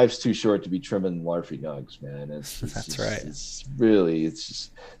 life's too short to be trimming larfy nugs, man. That's right.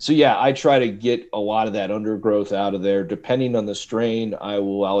 I try to get a lot of that undergrowth out of there. Depending on the strain, I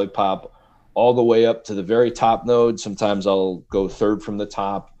will lollipop all the way up to the very top node. Sometimes I'll go third from the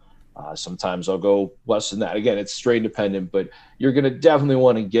top. Sometimes I'll go less than that. Again, it's strain dependent, but you're going to definitely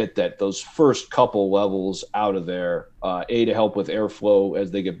want to get those first couple levels out of there. A, to help with airflow as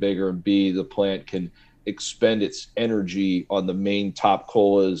they get bigger, and B, the plant can expend its energy on the main top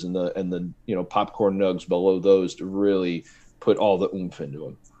colas and the popcorn nugs below those to really put all the oomph into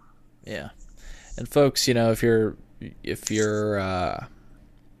them. Yeah. And folks, if you're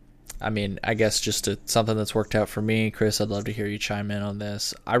I guess just something that's worked out for me, Chris, I'd love to hear you chime in on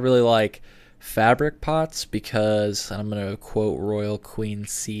this. I really like fabric pots because, I'm going to quote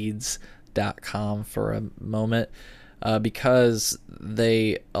royalqueenseeds.com for a moment, because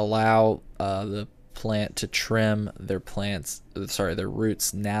they allow the plant to trim their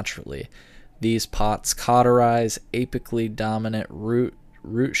roots naturally. These pots cauterize apically dominant root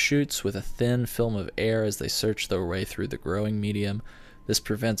shoots with a thin film of air as they search their way through the growing medium. This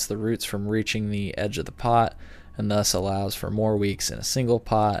prevents the roots from reaching the edge of the pot, and thus allows for more weeks in a single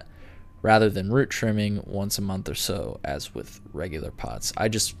pot rather than root trimming once a month or so, as with regular pots. I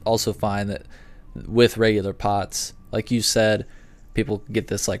just also find that with regular pots, like you said, people get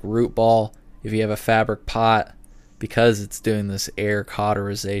this root ball. If you have a fabric pot, because it's doing this air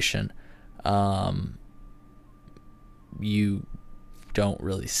cauterization, you don't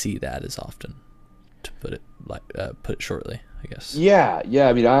really see that as often, to put it shortly, I guess. Yeah.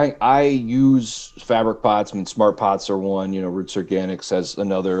 I mean, I use fabric pots. I mean, Smart Pots are one. Roots Organics has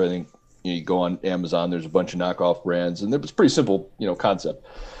another. I think you go on Amazon. There's a bunch of knockoff brands, and it's pretty simple, concept.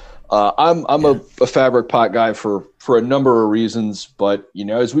 I'm a fabric pot guy for a number of reasons, but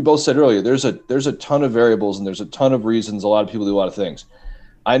as we both said earlier, there's a ton of variables, and there's a ton of reasons. A lot of people do a lot of things.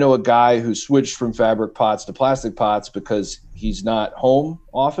 I know a guy who switched from fabric pots to plastic pots because he's not home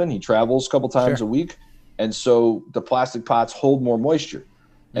often. He travels a couple times a week. And so the plastic pots hold more moisture.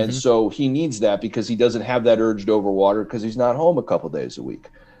 And so he needs that because he doesn't have that urge to overwater because he's not home a couple days a week.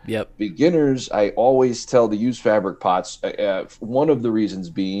 Yep. Beginners, I always tell to use fabric pots. One of the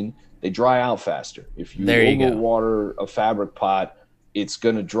reasons being they dry out faster. If you overwater a fabric pot, it's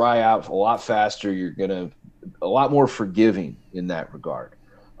going to dry out a lot faster. You're going to a lot more forgiving in that regard.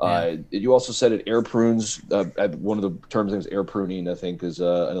 You also said it air prunes. One of the terms is air pruning, I think, is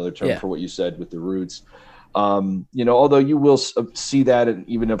another term for what you said with the roots. Although you will see that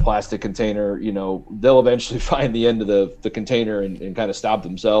even in a plastic container, they'll eventually find the end of the container and kind of stop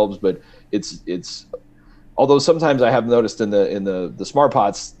themselves. But it's although sometimes I have noticed in the Smart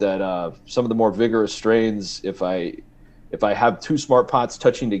Pots that some of the more vigorous strains, if I have two Smart Pots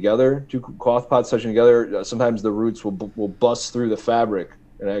touching together, two cloth pots touching together, sometimes the roots will bust through the fabric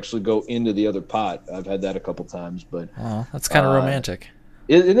and actually go into the other pot. I've had that a couple times, but that's kind of romantic.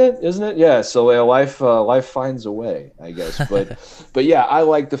 Isn't it? Isn't it? Yeah. So life finds a way, I guess. But yeah, I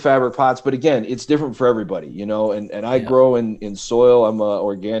like the fabric pots. But again, it's different for everybody, And I grow in soil. I'm a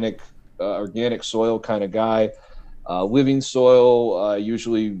organic soil kind of guy. Living soil,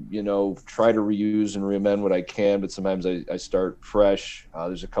 usually, try to reuse and reamend what I can, but sometimes I start fresh.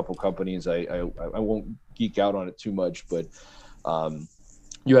 There's a couple companies I won't geek out on it too much, but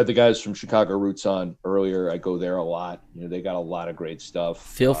you had the guys from Chicago Roots on earlier. I go there a lot. They got a lot of great stuff.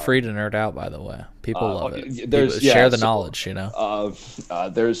 Feel free to nerd out, by the way. People love it. Share the knowledge,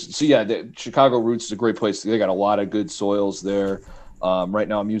 The Chicago Roots is a great place. They got a lot of good soils there. Right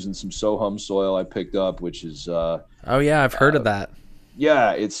now I'm using some Sohum soil I picked up, which is I've heard of that.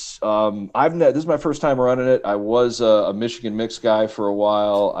 Yeah, it's this is my first time running it. I was a Michigan mix guy for a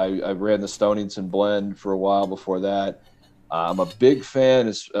while. I ran the Stonington blend for a while before that. I'm a big fan.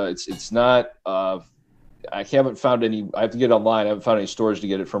 It's not. I haven't found any. I have to get it online. I haven't found any stores to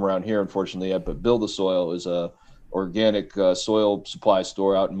get it from around here, unfortunately, yet. But Build a Soil is a organic soil supply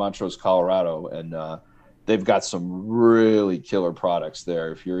store out in Montrose, Colorado, and they've got some really killer products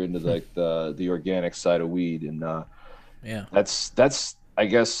there. If you're into the organic side of weed, and that's I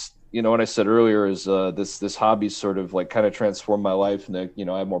guess what I said earlier is this hobby sort of kind of transformed my life, and I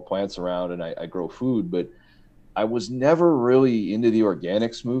have more plants around and I grow food, but I was never really into the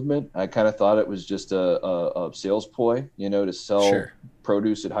organics movement. I kind of thought it was just a sales ploy, to sell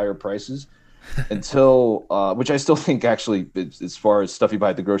produce at higher prices until, which I still think actually, as far as stuff you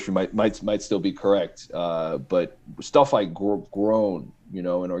buy at the grocery might still be correct. But stuff I grown, in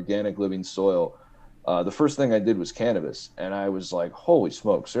organic living soil, the first thing I did was cannabis. And I was like, holy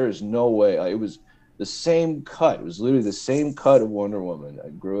smokes, there is no way. It was the same cut. It was literally the same cut of Wonder Woman. I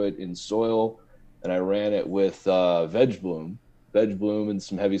grew it in soil. And I ran it with veg bloom and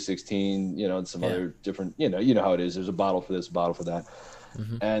some heavy 16, and some other different, you know how it is. There's a bottle for this, a bottle for that.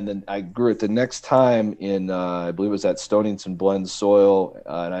 Mm-hmm. And then I grew it the next time in, I believe it was that Stonington blend soil.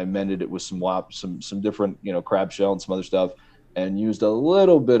 And I amended it with some different, crab shell and some other stuff, and used a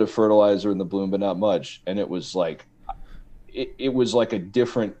little bit of fertilizer in the bloom, but not much. And it was like, it was like a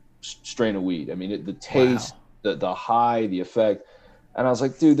different strain of weed. I mean, the taste, the high, the effect. And I was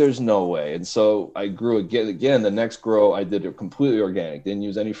like, dude, there's no way. And so I grew again. The next grow, I did it completely organic. Didn't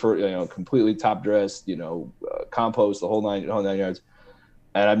use any completely top dressed, compost, the whole nine yards.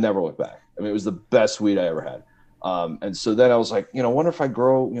 And I've never looked back. I mean, it was the best weed I ever had. And so then I was like, I wonder if I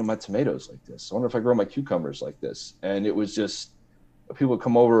grow, my tomatoes like this. I wonder if I grow my cucumbers like this. And it was just, people would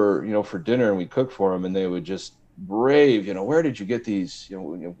come over, for dinner, and we cook for them, and they would just rave, where did you get these,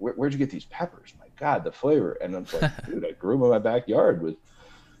 where'd you get these peppers? My God, the flavor. And I'm like, dude, I grew them in my backyard with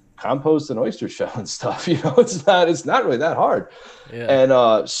compost and oyster shell and stuff. It's not really that hard. Yeah. And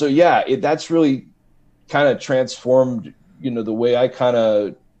that's really kind of transformed, the way I kind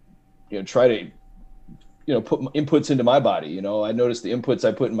of, try to, put inputs into my body. I noticed the inputs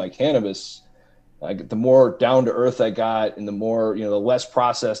I put in my cannabis, the more down to earth I got, and the more, the less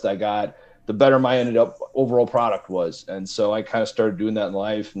processed I got, the better my ended up overall product was. And so I kind of started doing that in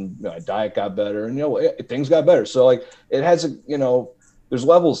life, and my diet got better, and, things got better. So it has there's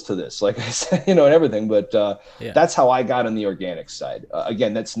levels to this, like I said, and everything, but that's how I got on the organic side.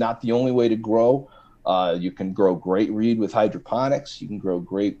 Again, that's not the only way to grow. You can grow great weed with hydroponics. You can grow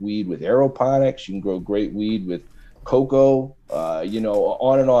great weed with aeroponics. You can grow great weed with cocoa,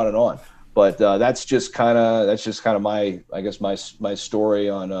 on and on and on. But that's just kind of my story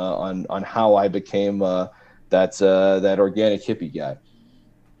on how I became that organic hippie guy.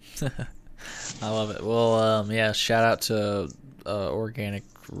 I love it. Well, shout out to Organic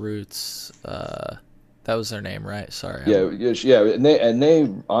Roots. That was their name, right? Sorry. Yeah. And they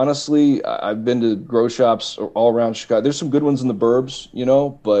honestly, I've been to grow shops all around Chicago. There's some good ones in the burbs,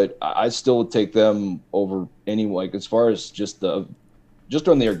 but I still would take them over as far as just on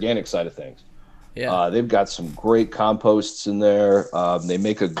the organic side of things. Yeah. They've got some great composts in there.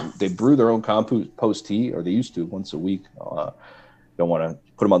 They brew their own compost tea, or they used to, once a week. Don't want to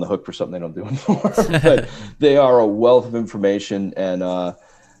put them on the hook for something they don't do anymore, but they are a wealth of information. And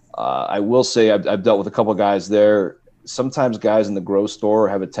I will say I've dealt with a couple of guys there. Sometimes guys in the grow store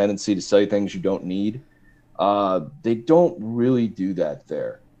have a tendency to sell you things you don't need. They don't really do that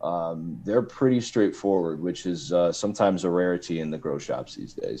there. They're pretty straightforward, which is sometimes a rarity in the grow shops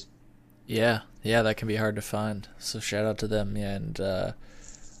these days. Yeah, that can be hard to find. So shout out to them. Yeah, and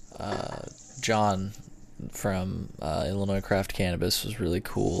John from Illinois Craft Cannabis was really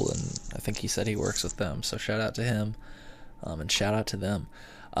cool, and I think he said he works with them. So shout out to him, and shout out to them.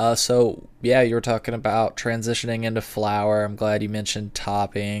 So yeah, you were talking about transitioning into flower. I'm glad you mentioned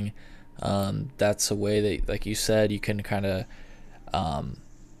topping. That's a way that, like you said, you can kind of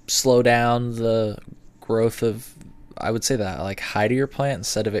slow down the growth of, I would say, that like height of your plant.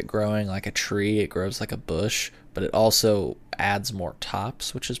 Instead of it growing like a tree, it grows like a bush, but it also adds more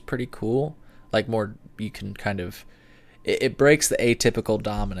tops, which is pretty cool. Like more, you can kind of, it breaks the atypical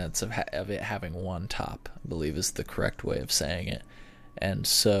dominance of it having one top, I believe is the correct way of saying it. And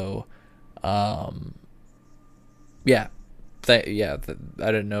so, yeah, I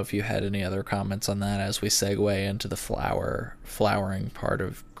didn't know if you had any other comments on that as we segue into the flowering part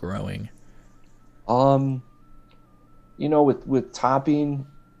of growing. You know, with topping,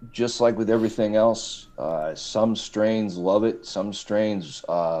 just like with everything else, some strains love it. Some strains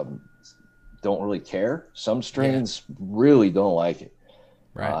don't really care. Some strains really don't like it.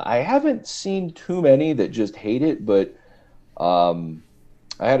 Right. I haven't seen too many that just hate it, but I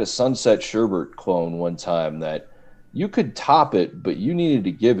had a Sunset Sherbert clone one time that you could top it, but you needed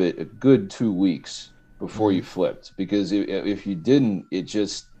to give it a good 2 weeks before you flipped, because if you didn't,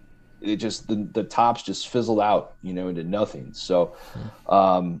 the tops just fizzled out, into nothing. So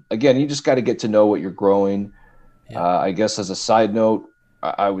again, you just got to get to know what you're growing. I guess as a side note,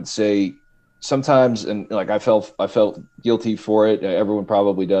 I would say sometimes, and like I felt guilty for it. Everyone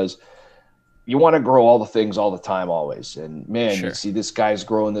probably does. You want to grow all the things all the time, always. And man, you see this guy's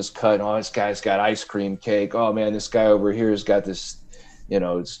growing this cut. Oh, this guy's got ice cream cake. Oh man, this guy over here has got this,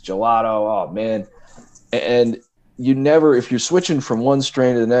 it's gelato. Oh man. And you never, if you're switching from one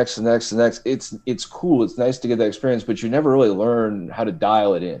strain to the next, it's cool. It's nice to get that experience, but you never really learn how to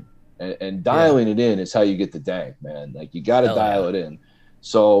dial it in. And dialing it in is how you get the dank, man. Like you got to dial it in.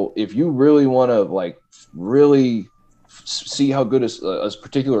 So if you really want to really see how good a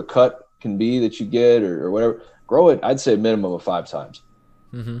particular cut can be that you get or whatever, grow it, I'd say a minimum of 5 times.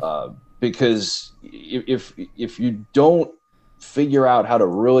 Because if you don't figure out how to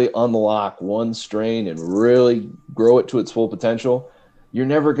really unlock one strain and really grow it to its full potential, you're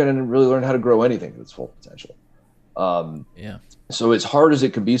never going to really learn how to grow anything to its full potential. So as hard as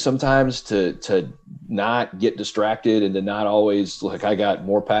it can be sometimes to not get distracted and to not always, like, I got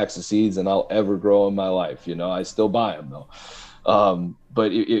more packs of seeds than I'll ever grow in my life. I still buy them though.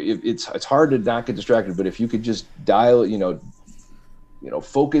 But it's hard to not get distracted. But if you could just dial it,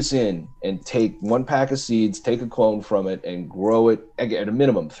 focus in and take 1 pack of seeds, take a clone from it and grow it at a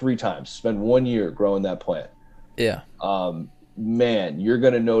minimum 3 times. Spend 1 year growing that plant. Man, you're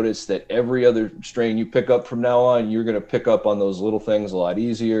going to notice that every other strain you pick up from now on, you're going to pick up on those little things a lot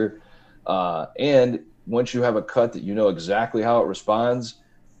easier. And once you have a cut that you know exactly how it responds,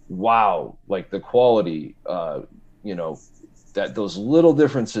 wow, like the quality, that those little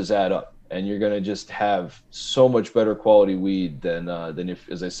differences add up, and you're going to just have so much better quality weed than if,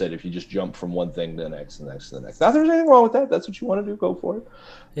 as I said, if you just jump from one thing to the next, to the next, to the next. Not that there's anything wrong with that. That's what you want to do, go for it.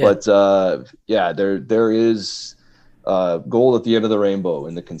 But there is gold at the end of the rainbow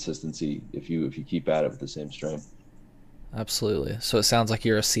in the consistency if you keep at it with the same strain. Absolutely. So it sounds like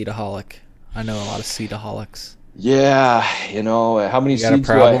you're a seedaholic. I know a lot of seedaholics. Yeah, how many seeds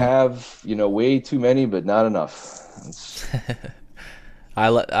do I have? Way too many, but not enough.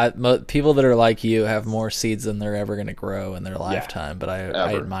 People that are like you have more seeds than they're ever going to grow in their lifetime, but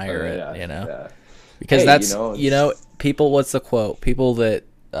I admire it, because that's, people, what's the quote? People that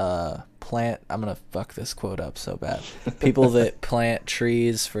plant, I'm going to fuck this quote up so bad. People that plant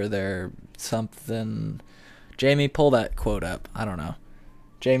trees for their something. Jamie, pull that quote up. I don't know.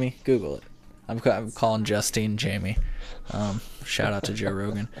 Jamie, Google it. I'm calling Justine Jamie. Shout out to Joe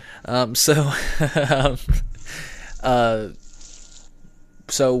Rogan. So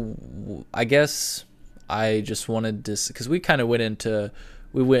I guess I just wanted to, because we went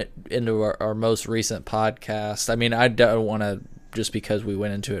into our most recent podcast. I mean, I don't want to, just because we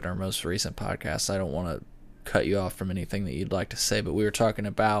went into it in our most recent podcast, I don't want to cut you off from anything that you'd like to say, but we were talking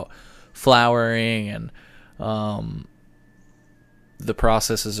about flowering, and the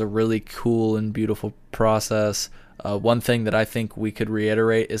process is a really cool and beautiful process. One thing that I think we could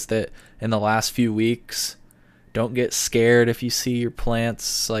reiterate is that in the last few weeks, don't get scared if you see your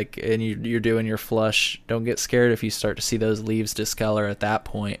plants and you're doing your flush. Don't get scared if you start to see those leaves discolor at that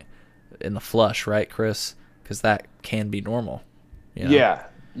point in the flush, right, Chris? Because that can be normal. Yeah.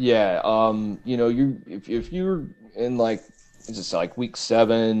 If you're in week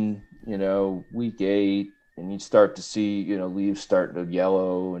 7, week 8, and you start to see leaves starting to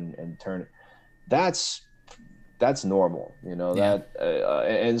yellow and turn, that's normal, that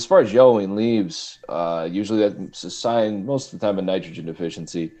and as far as yellowing leaves, usually that's a sign most of the time of nitrogen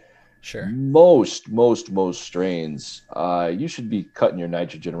deficiency. Sure. Most strains, you should be cutting your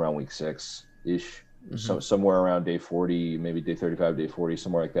nitrogen around week 6 ish. So somewhere around day 40, maybe day 35, day 40,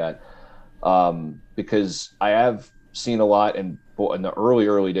 somewhere like that. Because I have seen a lot, and in the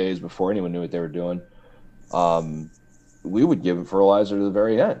early days before anyone knew what they were doing, we would give fertilizer to the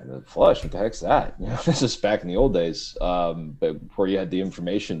very end. The flush, what the heck's that? You know, this is back in the old days, but before you had the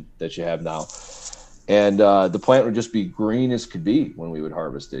information that you have now. And the plant would just be green as could be when we would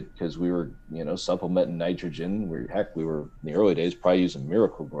harvest it, because we were, you know, supplementing nitrogen. We were in the early days probably using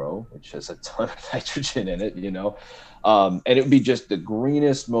Miracle-Gro, which has a ton of nitrogen in it, you know. And it would be just the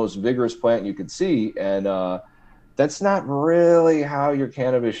greenest, most vigorous plant you could see. And that's not really how your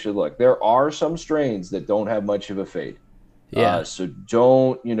cannabis should look. There are some strains that don't have much of a fade. Yeah. So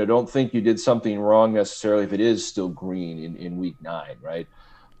don't think you did something wrong necessarily if it is still green in week 9, right?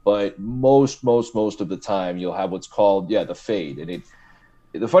 But most of the time you'll have what's called the fade. And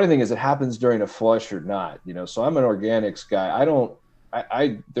the funny thing is it happens during a flush or not, you know. So I'm an organics guy.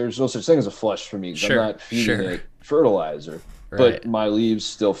 There's no such thing as a flush for me, because I'm not feeding it fertilizer, but my leaves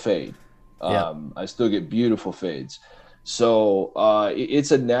still fade. I still get beautiful fades. So it's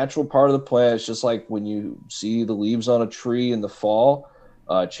a natural part of the plant. It's just like when you see the leaves on a tree in the fall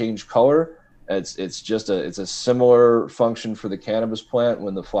change color. It's a similar function for the cannabis plant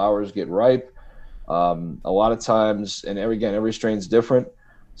when the flowers get ripe. A lot of times, and every strain's different.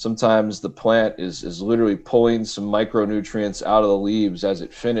 Sometimes the plant is literally pulling some micronutrients out of the leaves as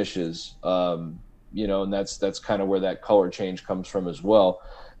it finishes. You know, and that's kind of where that color change comes from as well.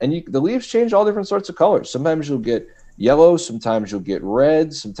 And the leaves change all different sorts of colors. Sometimes you'll get yellow, sometimes you'll get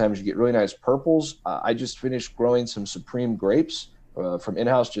red, sometimes you get really nice purples. I just finished growing some Supreme grapes from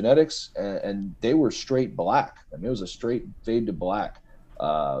In-House Genetics, and they were straight black. I mean, it was a straight fade to black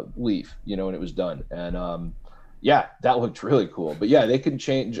leaf, you know, when it was done. And that looked really cool. But yeah, they can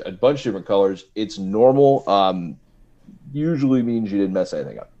change a bunch of different colors. It's normal. Usually means you didn't mess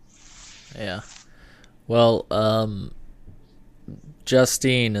anything up. Yeah. Well,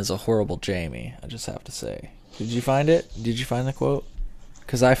 Justine is a horrible Jamie, I just have to say. Did you find it? Did you find the quote?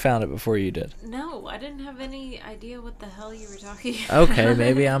 Because I found it before you did. No, I didn't have any idea what the hell you were talking about. Okay,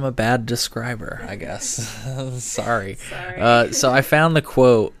 maybe I'm a bad describer, I guess. Sorry. So I found the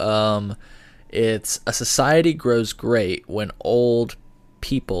quote. It's, "A society grows great when old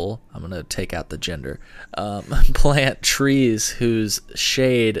people," I'm going to take out the gender, "plant trees whose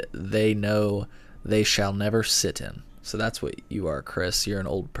shade they know they shall never sit in." So that's what you are, Chris. You're an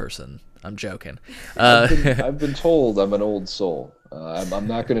old person. I'm joking. I've been told I'm an old soul. I'm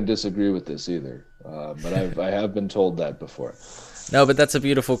not going to disagree with this either, but I have been told that before. No, but that's a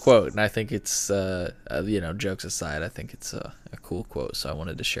beautiful quote, and I think it's, jokes aside, I think it's a cool quote, so I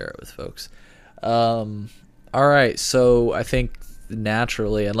wanted to share it with folks. All right, so I think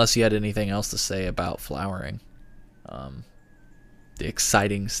naturally, unless you had anything else to say about flowering, the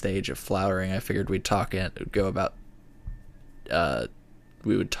exciting stage of flowering, I figured we would talk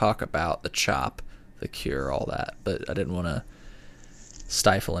about the chop, the cure, all that, but I didn't want to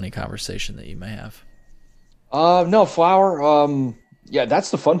stifle any conversation that you may have. No, flower.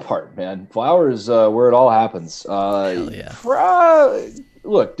 That's the fun part, man. Flower is where it all happens. Hell yeah.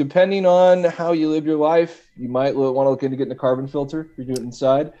 Look, depending on how you live your life, you might want to look into getting a carbon filter if you're doing it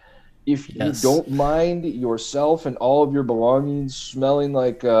inside. If you don't mind yourself and all of your belongings smelling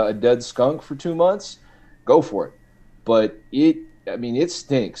like a dead skunk for 2 months, go for it. But it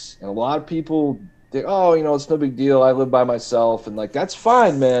stinks. And a lot of people think, oh, it's no big deal. I live by myself. And that's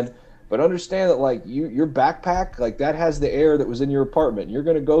fine, man. But understand that your backpack, that has the air that was in your apartment. You're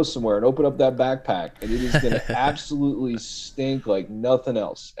going to go somewhere and open up that backpack, and it is going to absolutely stink like nothing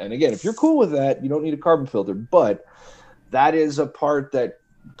else. And again, if you're cool with that, you don't need a carbon filter. But that is a part that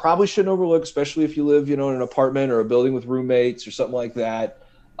probably shouldn't overlook, especially if you live, in an apartment or a building with roommates or something like that.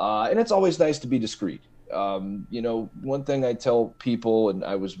 And it's always nice to be discreet. One thing I tell people, and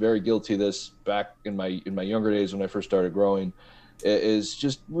I was very guilty of this back in my younger days when I first started growing, is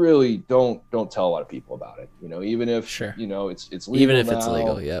just really don't tell a lot of people about it. Even if it's legal, even if now, it's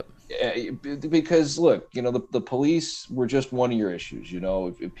legal. Yep. Because look, the police were just one of your issues.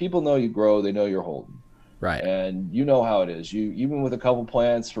 If people know you grow, they know you're holding. Right. And you know how it is. You even with a couple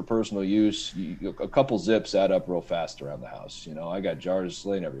plants for personal use, a couple zips add up real fast around the house. I got jars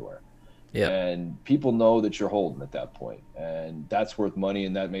laying everywhere. Yeah. And people know that you're holding at that point, and that's worth money,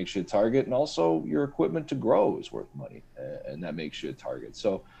 and that makes you a target. And also, your equipment to grow is worth money, and that makes you a target.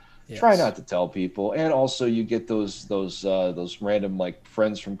 So, try not to tell people. And also, you get those random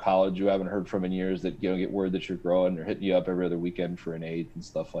friends from college you haven't heard from in years that get word that you're growing. They're hitting you up every other weekend for an eighth and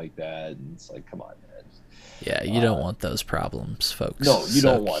stuff like that. And it's like, come on, man. Yeah, you don't want those problems, folks. No, you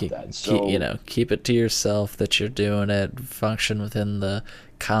don't want that. So keep it to yourself that you're doing it. Function within the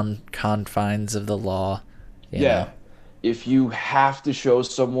confines of the law. You know. if you have to show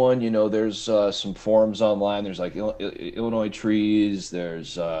someone, there's some forums online. There's like Illinois Trees.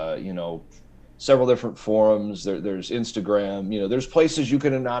 There's several different forums. There's Instagram. There's places you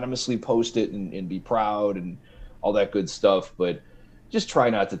can anonymously post it and be proud and all that good stuff. But just try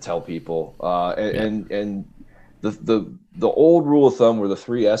not to tell people. And the old rule of thumb were the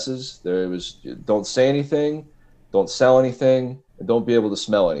 3 S's. There was don't say anything, don't sell anything, and don't be able to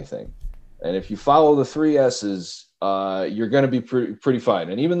smell anything. And if you follow the 3 S's, you're going to be pretty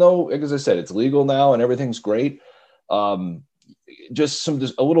fine. And even though, as I said, it's legal now and everything's great, just a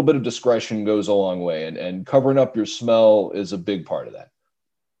little bit of discretion goes a long way. And covering up your smell is a big part of that.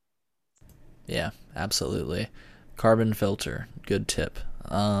 Yeah, absolutely. Carbon filter, good tip.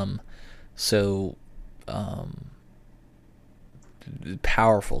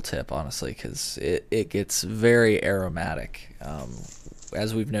 Powerful tip, honestly, because it gets very aromatic.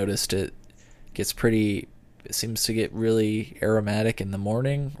 As we've noticed, it seems to get really aromatic in the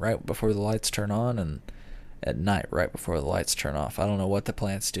morning, right before the lights turn on, and at night, right before the lights turn off. I don't know what the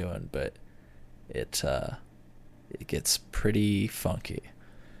plant's doing, but it gets pretty funky.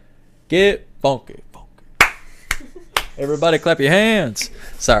 Get funky. Everybody clap your hands.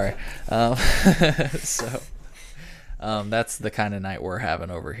 Sorry. So that's the kind of night we're having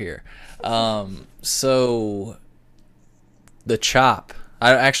over here. So the chop.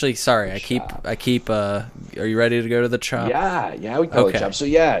 I keep are you ready to go to the chop? Yeah, we can go to the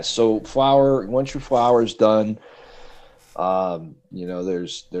chop. So flour, once your flour is done,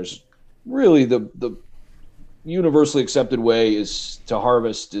 there's really the universally accepted way is to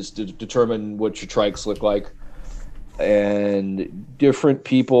harvest is to determine what your trikes look like. And different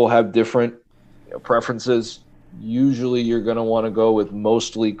people have different preferences. Usually you're going to want to go with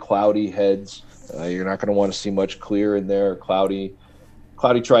mostly cloudy heads. You're not going to want to see much clear in there. Cloudy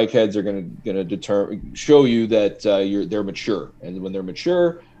trike heads are going to show you that they're mature. And when they're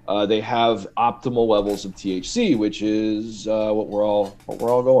mature, they have optimal levels of THC, which is what we're all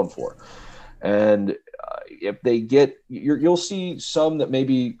going for. And if they get, you'll see some that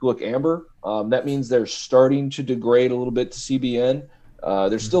maybe look amber. That means they're starting to degrade a little bit to CBN.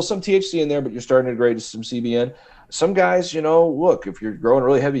 There's still some THC in there, but you're starting to degrade to some CBN. Some guys, look, if you're growing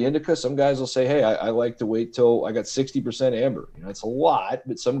really heavy indica, some guys will say, hey, I like to wait till I got 60% amber. It's a lot,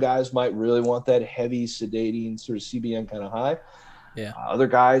 but some guys might really want that heavy sedating sort of CBN kind of high. Yeah. Other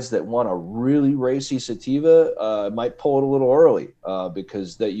guys that want a really racy sativa might pull it a little early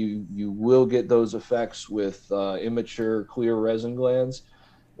because that you will get those effects with immature clear resin glands.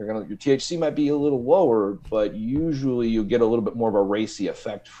 Your THC might be a little lower, but usually you get a little bit more of a racy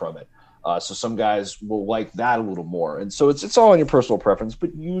effect from it. So some guys will like that a little more. And so it's all on your personal preference,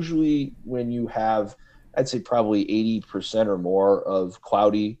 but usually when you have, I'd say probably 80% or more of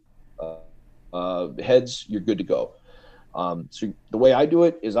cloudy heads, you're good to go. So the way I do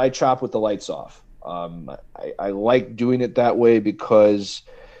it is I chop with the lights off. I like doing it that way because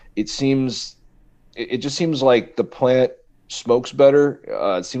it just seems like the plant smokes better.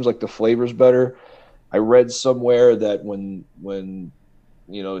 It seems like the flavor's better. I read somewhere that when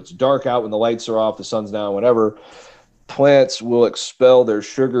it's dark out, when the lights are off, the sun's down, whatever, plants will expel their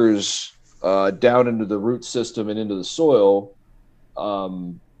sugars down into the root system and into the soil,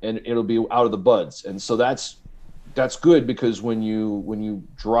 and it'll be out of the buds. And so that's good because when you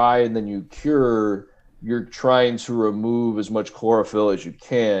dry and then you cure, you're trying to remove as much chlorophyll as you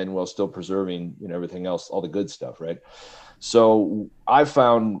can while still preserving everything else, all the good stuff, right? So I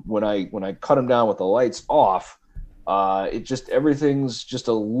found when I cut them down with the lights off, everything's just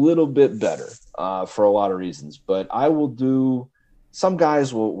a little bit better for a lot of reasons. But I will do. Some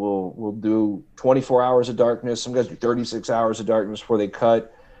guys will do 24 hours of darkness. Some guys do 36 hours of darkness before they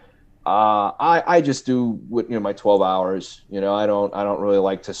cut. I just do my 12 hours. I don't really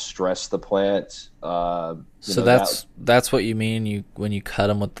like to stress the plant. So that's what you mean. When you cut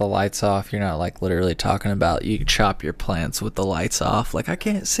them with the lights off, you're not like literally talking about you chop your plants with the lights off. Like I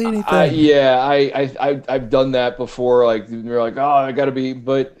can't see anything. Yeah, I've done that before. Like you're like, oh, I gotta be.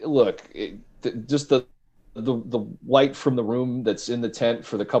 But look, just the light from the room that's in the tent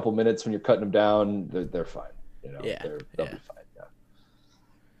for the couple minutes when you're cutting them down, they're fine. They'll be fine.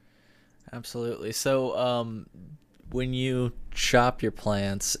 Absolutely. So, when you chop your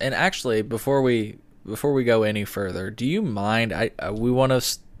plants, and actually, before we go any further, do you mind? We want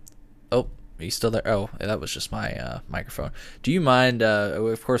to. Oh, are you still there? Oh, that was just my microphone. Do you mind?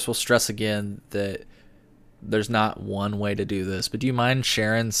 Of course, we'll stress again that there's not one way to do this, but do you mind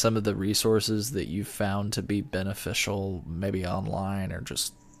sharing some of the resources that you've found to be beneficial, maybe online or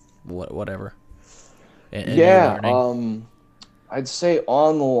just whatever? Yeah. I'd say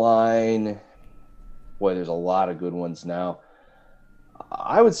online, boy, there's a lot of good ones now.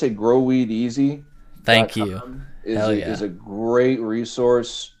 I would say Grow Weed Easy. Thank you. Is a great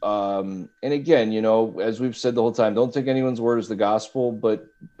resource. And again, as we've said the whole time, don't take anyone's word as the gospel, but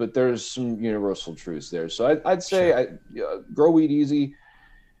there's some universal truths there. So I'd say Grow Weed Easy.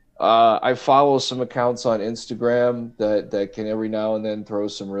 I follow some accounts on Instagram that can every now and then throw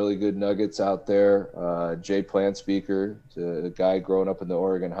some really good nuggets out there. Jay Plant Speaker, a guy growing up in the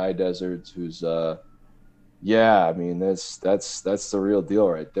Oregon high deserts, who's that's the real deal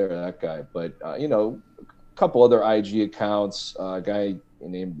right there, that guy. But a couple other IG accounts, a guy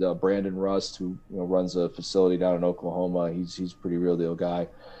named Brandon Rust, who runs a facility down in Oklahoma. He's a pretty real deal guy.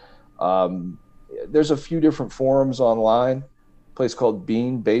 There's a few different forums online. Place called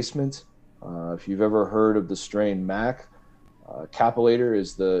Bean Basement. If you've ever heard of the strain Mac, Capillator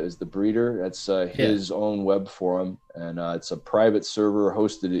is the breeder. That's his own web forum, and it's a private server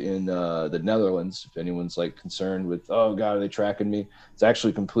hosted in the Netherlands. If anyone's concerned with, oh God, are they tracking me? It's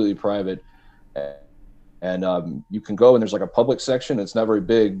actually completely private, and you can go and there's a public section. It's not very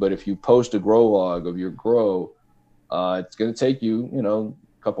big, but if you post a grow log of your grow, it's going to take you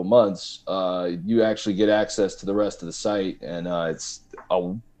couple months, you actually get access to the rest of the site, and it's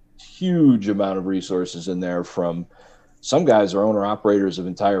a huge amount of resources in there. From some guys are owner operators of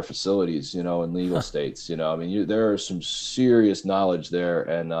entire facilities, in legal states. There are some serious knowledge there,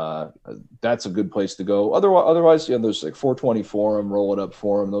 and that's a good place to go. Otherwise, there's 420 forum, Roll It Up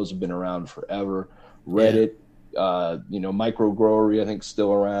forum. Those have been around forever. Reddit, Micro Growery, I think,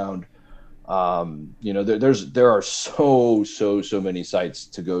 still around. There are so many sites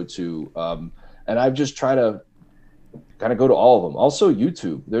to go to, and I've just tried to kind of go to all of them. Also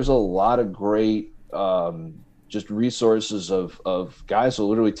YouTube, there's a lot of great just resources of guys who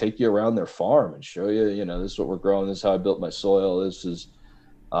literally take you around their farm and show you, this is what we're growing, this is how I built my soil, this is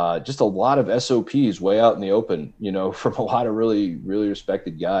just a lot of SOPs way out in the open, from a lot of really, really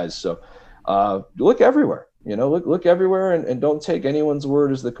respected guys. So look everywhere. Look everywhere, and don't take anyone's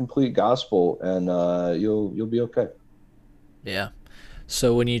word as the complete gospel, and you'll be okay. Yeah.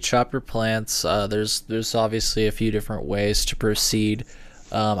 So when you chop your plants, there's obviously a few different ways to proceed.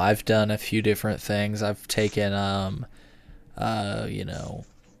 I've done a few different things. I've taken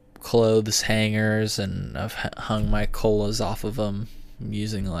clothes hangers, and I've hung my colas off of them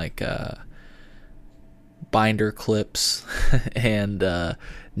using binder clips, and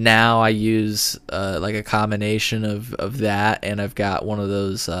now I use a combination of that, and I've got one of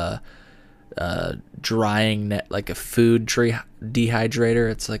those drying net, a food dehydrator.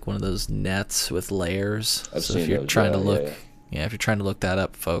 It's one of those nets with layers. So if you're trying to look, if you're trying to look that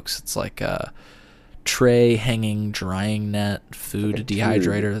up, folks, it's a tray hanging drying net food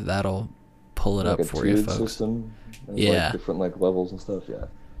dehydrator. That'll pull it up for you, folks. System. Different levels and stuff.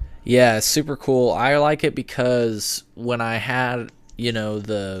 Yeah, it's super cool. I like it because when I had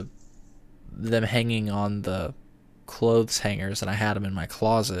them hanging on the clothes hangers, and I had them in my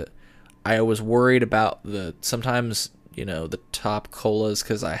closet, I was worried about sometimes the top colas,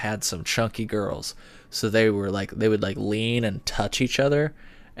 because I had some chunky girls, so they would lean and touch each other,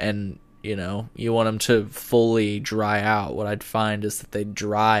 and you want them to fully dry out. What I'd find is that they'd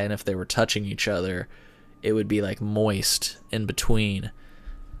dry, and if they were touching each other, it would be moist in between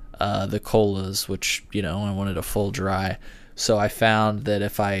the colas, which I wanted a full dry. So I found that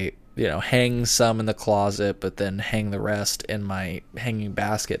if I, hang some in the closet, but then hang the rest in my hanging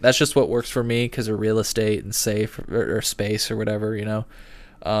basket, that's just what works for me because of real estate and safe or space or whatever,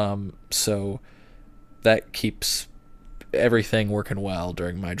 so that keeps everything working well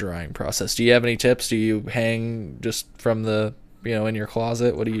during my drying process. Do you have any tips? Do you hang just from the, in your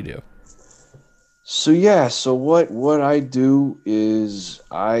closet? What do you do? So what I do is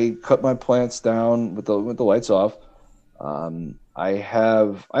I cut my plants down with the lights off. I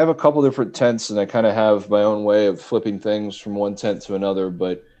have a couple different tents, and I kind of have my own way of flipping things from one tent to another.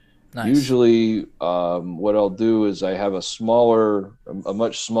 But usually, what I'll do is I have a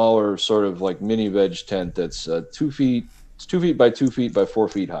much smaller sort of mini veg tent that's 2 feet. It's 2 feet by 2 feet by 4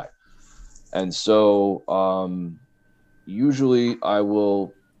 feet high, and so usually I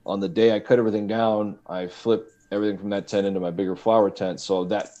will, on the day I cut everything down, I flip everything from that tent into my bigger flower tent, so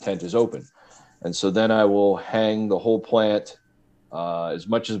that tent is open. And so then I will hang the whole plant, as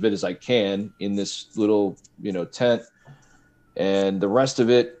much of it as I can, in this little, tent. And the rest of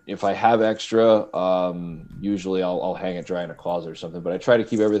it, if I have extra, usually I'll hang it dry in a closet or something. But I try to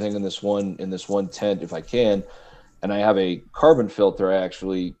keep everything in this one tent if I can. And I have a carbon filter. I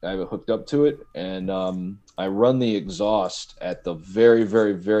have it hooked up to it, and I run the exhaust at the very,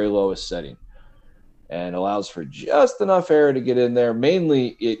 very, very lowest setting, and allows for just enough air to get in there.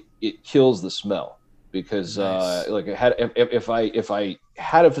 Mainly, it kills the smell. because Nice. like I had if I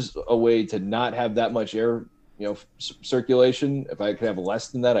had a way to not have that much air, circulation, if I could have less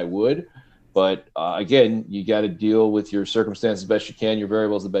than that, I would. But again, you got to deal with your circumstances the best you can, your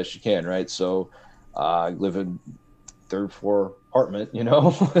variables the best you can, right? So I live in third floor apartment,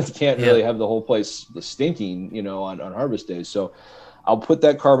 can't really have the whole place stinking, on harvest days. So I'll put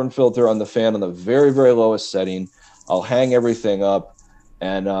that carbon filter on the fan on the very, very lowest setting. I'll hang everything up.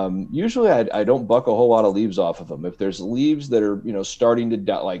 And usually I don't buck a whole lot of leaves off of them. If there's leaves that are, starting to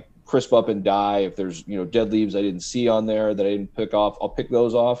die, like crisp up and die, if there's, dead leaves I didn't see on there that I didn't pick off, I'll pick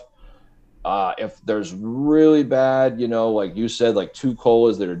those off. If there's really bad, like you said, like two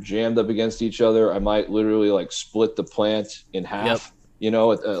colas that are jammed up against each other, I might literally like split the plant in half, at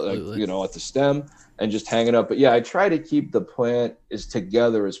the stem and just hang it up. But yeah, I try to keep the plant as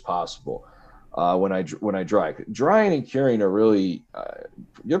together as possible when I dry. Drying and curing are really,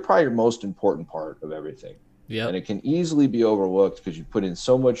 you're probably your most important part of everything. Yeah. And it can easily be overlooked because you put in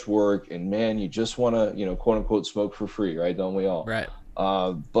so much work, and man, you just want to, quote unquote, smoke for free, right? Don't we all? Right.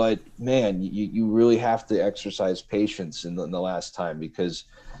 But man, you really have to exercise patience in the last time, because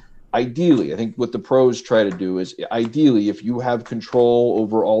ideally, I think what the pros try to do is, ideally, if you have control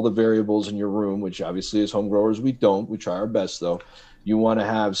over all the variables in your room, which obviously as home growers we don't, we try our best though, you want to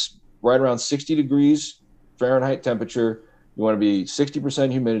have right around 60 degrees Fahrenheit temperature, you want to be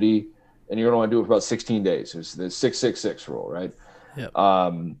 60% humidity, and you're going to want to do it for about 16 days. It's the 666 rule, right? Yep.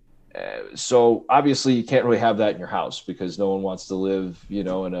 So obviously you can't really have that in your house because no one wants to live, in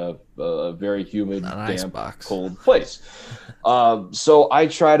a very humid, damp, cold place. So I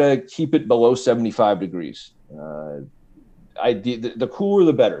try to keep it below 75 degrees. The cooler,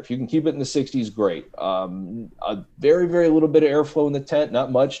 the better. If you can keep it in the 60s, great. A very, very little bit of airflow in the tent,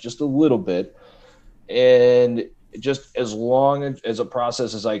 not much, just a little bit. And just as long as a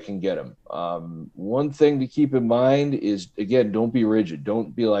process as I can get them. One thing to keep in mind is, again, don't be rigid.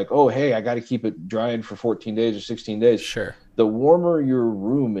 Don't be like, oh, hey, I got to keep it drying for 14 days or 16 days. Sure. The warmer your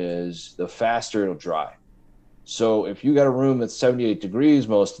room is, the faster it'll dry. So if you got a room that's 78 degrees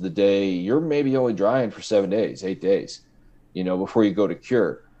most of the day, you're maybe only drying for 7 days, 8 days, before you go to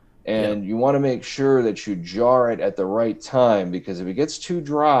cure. And you want to make sure that you jar it at the right time, because if it gets too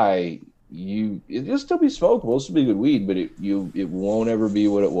dry, it'll still be smokable, it'll still be good weed, but it won't ever be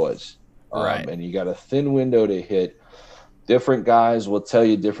what it was. Right. And you got a thin window to hit. Different guys will tell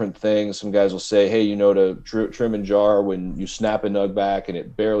you different things. Some guys will say, hey, to trim and jar when you snap a nug back and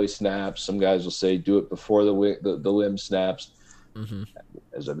it barely snaps. Some guys will say do it before the limb snaps. Mm-hmm.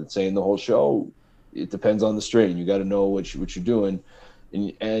 As I've been saying the whole show, it depends on the strain. You got to know what you're doing,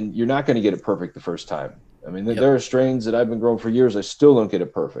 and you're not going to get it perfect the first time. I mean, there are strains that I've been growing for years. I still don't get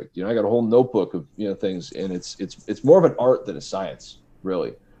it perfect. I got a whole notebook of things, and it's more of an art than a science,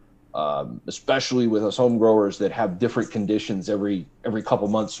 really. Especially with us home growers that have different conditions every couple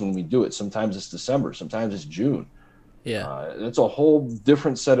months when we do it. Sometimes it's December, sometimes it's June. Yeah, that's a whole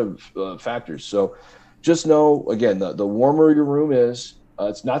different set of factors. So just know, again, the warmer your room is,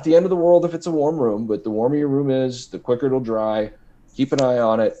 it's not the end of the world if it's a warm room, but the warmer your room is, the quicker it'll dry. Keep an eye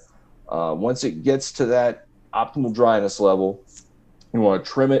on it. Once it gets to that optimal dryness level, you want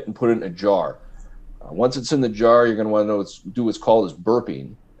to trim it and put it in a jar. Once it's in the jar, you're going to want to do what's called as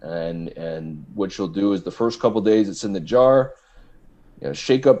burping. And what you'll do is the first couple of days it's in the jar,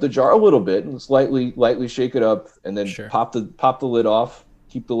 shake up the jar a little bit and lightly shake it up, and then pop the lid off.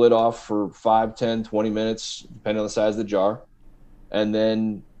 Keep the lid off for 5, 10, 20 minutes, depending on the size of the jar. And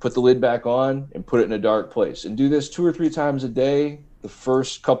then put the lid back on and put it in a dark place. And do this 2 or 3 times a day the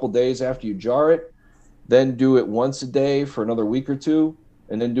first couple days after you jar it. Then do it once a day for another week or two,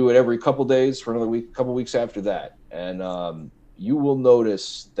 and then do it every couple days for another couple weeks after that. And you will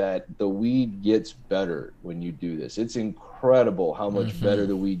notice that the weed gets better when you do this. It's incredible how much better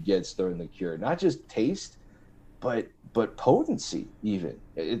the weed gets during the cure. Not just taste, but potency even.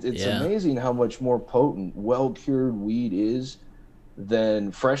 It's amazing how much more potent well-cured weed is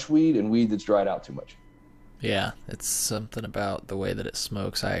than fresh weed and weed that's dried out too much. Yeah, it's something about the way that it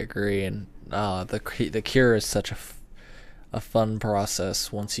smokes. I agree. And the cure is such a fun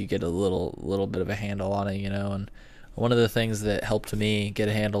process once you get a little bit of a handle on it, and one of the things that helped me get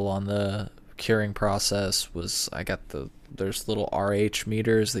a handle on the curing process was I got there's little RH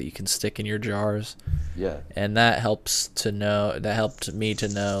meters that you can stick in your jars. Yeah. And that helped me to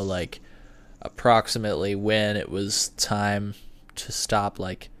know like approximately when it was time to stop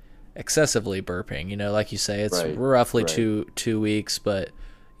like excessively burping. Like you say, it's roughly 2 weeks, but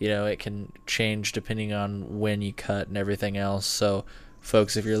it can change depending on when you cut and everything else. So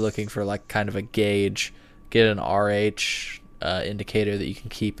folks, if you're looking for like kind of a gauge, get an RH indicator that you can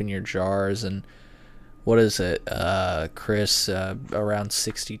keep in your jars. And what is it, Chris? Around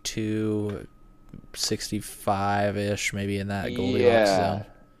 62, 65-ish, maybe in that Goldilocks zone.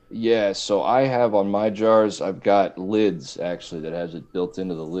 Yeah, so I have on my jars, I've got lids actually that has it built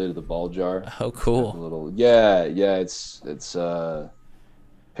into the lid of the ball jar. Oh, cool. It's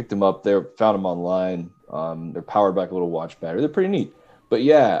picked them up there, found them online. They're powered by a little watch battery. They're pretty neat. But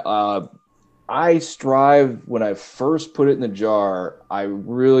yeah, I strive when I first put it in the jar, I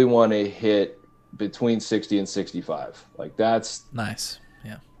really want to hit between 60 and 65. Like that's nice.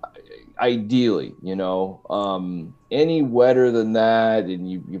 Yeah. Ideally, any wetter than that, and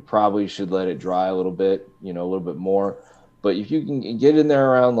you probably should let it dry a little bit, a little bit more. But if you can get in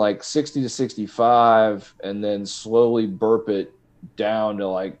there around like 60 to 65 and then slowly burp it down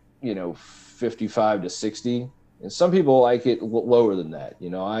to 55 to 60. And some people like it lower than that.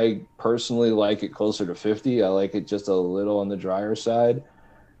 I personally like it closer to 50. I like it just a little on the drier side.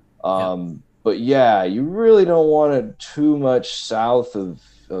 But yeah, you really don't want it too much south of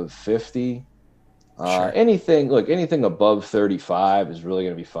 50. Sure. Anything above 35 is really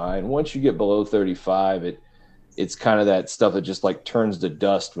going to be fine. Once you get below 35, it's kind of that stuff that just like turns to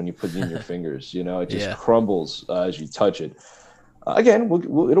dust when you put it in your fingers. It just crumbles as you touch it. Again,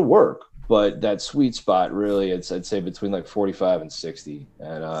 it'll work, but that sweet spot really, I'd say between like 45 and 60.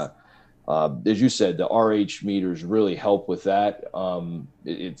 And as you said, the RH meters really help with that.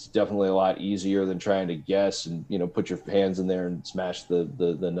 It's definitely a lot easier than trying to guess and put your hands in there and smash the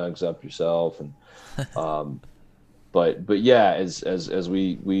nugs up yourself. And but yeah, as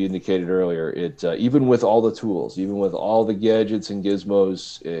we indicated earlier, it even with all the tools, even with all the gadgets and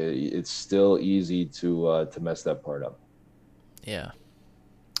gizmos, it's still easy to mess that part up. Yeah.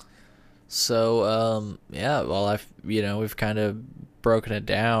 So, well, we've kind of broken it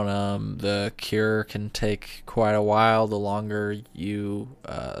down. The cure can take quite a while. The longer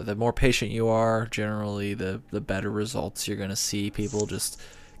the more patient you are, generally, the better results you're going to see. People just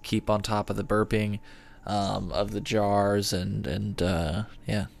keep on top of the burping, of the jars and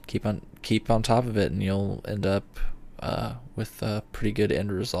keep on top of it, and you'll end up, with a pretty good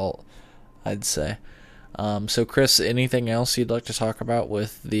end result, I'd say. So Chris, anything else you'd like to talk about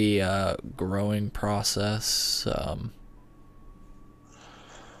with the growing process?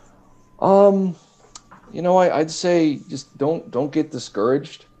 I'd say just don't get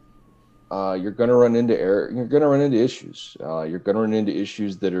discouraged. You're gonna run into error. You're gonna run into issues. You're gonna run into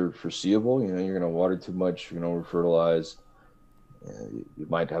issues that are foreseeable. You're gonna water too much. You're gonna over fertilize. You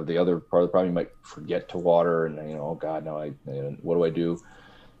might have the other part of the problem. You might forget to water, and oh God, now what do I do?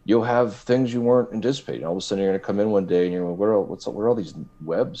 You'll have things you weren't anticipating. All of a sudden, you're going to come in one day and you're like, what are all these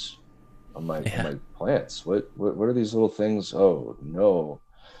webs on my plants? What are these little things? Oh no.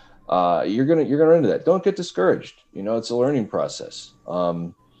 You're gonna run into that. Don't get discouraged. It's a learning process.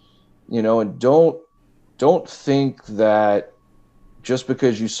 And don't think that just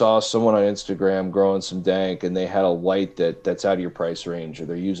because you saw someone on Instagram growing some dank and they had a light that's out of your price range, or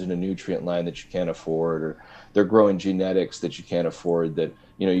they're using a nutrient line that you can't afford, or they're growing genetics that you can't afford, that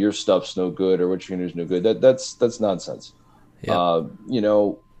your stuff's no good or what you're gonna do is no good. That's nonsense. Yep.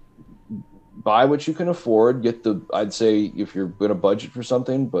 Buy what you can afford. I'd say if you're gonna budget for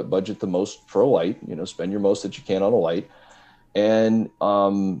something, but budget the most for a light. Spend your most that you can on a light, and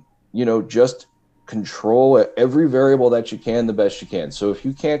just control every variable that you can the best you can. So if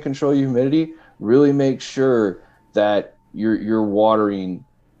you can't control your humidity, really make sure that you're watering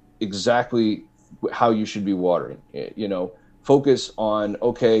exactly how you should be watering. Focus on,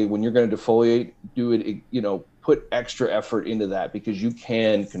 okay, when you're going to defoliate, do it, put extra effort into that because you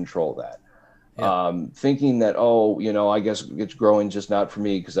can control that. Yeah. Thinking that, I guess it's growing just not for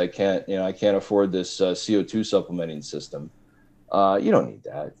me because I can't afford this CO2 supplementing system. You don't need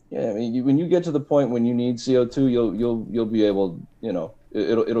that. Yeah, I mean, when you get to the point when you need CO2, you'll be able,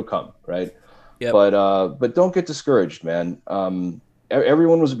 it'll come, right? Yep. But don't get discouraged, man.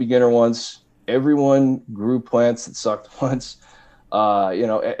 Everyone was a beginner once. Everyone grew plants that sucked once.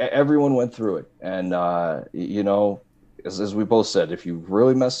 Everyone went through it, and as we both said, if you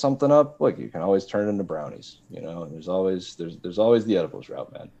really mess something up, look, you can always turn it into brownies. There's always the edibles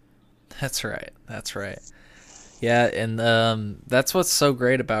route, man. That's right. Yeah, and that's what's so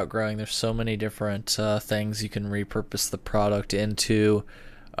great about growing. There's so many different things you can repurpose the product into.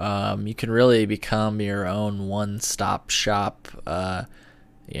 You can really become your own one-stop shop.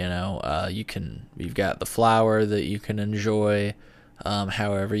 You've got the flower that you can enjoy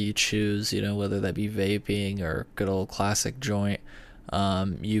however you choose, whether that be vaping or good old classic joint.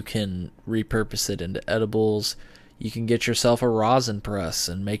 You can repurpose it into edibles. You can get yourself a rosin press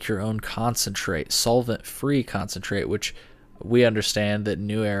and make your own concentrate, solvent-free concentrate, which we understand that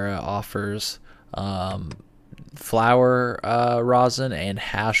New Era offers flower rosin and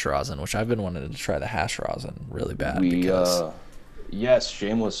hash rosin, which I've been wanting to try the hash rosin really bad. Yes,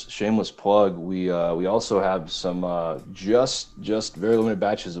 shameless plug. We also have some just very limited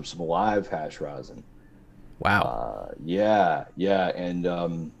batches of some live hash rosin. Wow. Yeah, and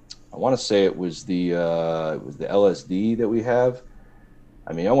I want to say it was the LSD that we have.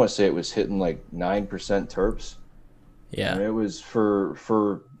 I mean, I want to say it was hitting like 9% terps. Yeah, I mean, it was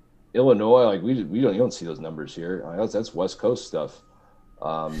for Illinois. Like you don't see those numbers here. I mean, that's West Coast stuff.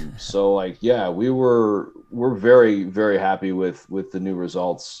 So like, yeah, we're very, very happy with the new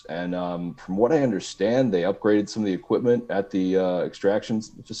results. And from what I understand, they upgraded some of the equipment at the extraction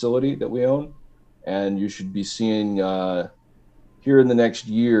facility that we own, and you should be seeing here in the next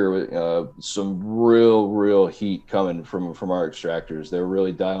year some real heat coming from our extractors. They're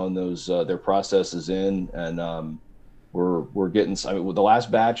really dialing those their processes in, and we're getting. I mean, the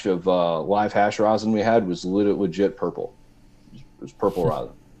last batch of live hash rosin we had was legit purple. It was purple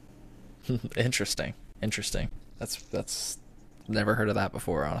rosin. Interesting. That's never heard of that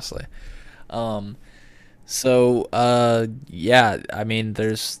before, honestly. Yeah, I mean,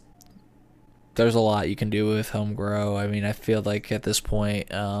 there's a lot you can do with home grow. I mean, I feel like at this point,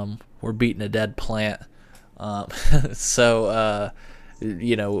 we're beating a dead plant.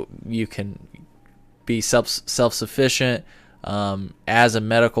 You can be self-sufficient. As a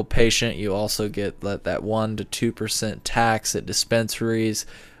medical patient, you also get that 1 to 2% tax at dispensaries.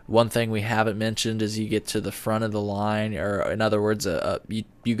 One thing we haven't mentioned is you get to the front of the line, or in other words,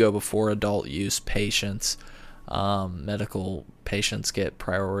 you go before adult use patients. Medical patients get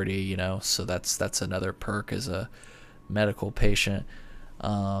priority, so that's another perk as a medical patient.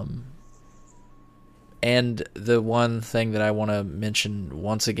 And the one thing that I want to mention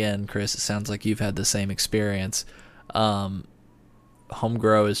once again, Chris, it sounds like you've had the same experience. Home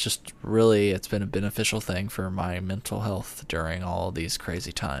grow is just really, it's been a beneficial thing for my mental health during all of these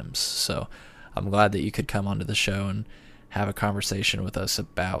crazy times. So I'm glad that you could come onto the show and have a conversation with us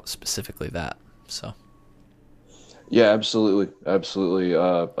about specifically that. So. Yeah, absolutely.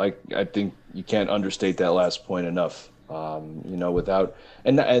 I think you can't understate that last point enough. Without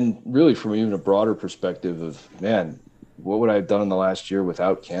and really from even a broader perspective of, man, what would I have done in the last year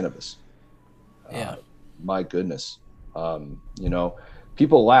without cannabis? Yeah. My goodness.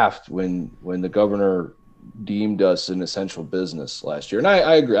 People laughed when the governor deemed us an essential business last year. And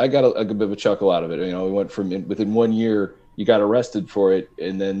I agree. I got a bit of a chuckle out of it. We went from within 1 year, you got arrested for it.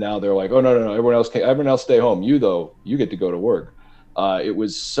 And then now they're like, oh, no, everyone else stay home. You, though, you get to go to work. It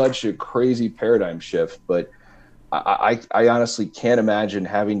was such a crazy paradigm shift. But I honestly can't imagine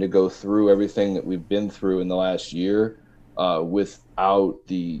having to go through everything that we've been through in the last year without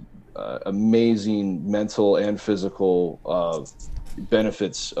the amazing mental and physical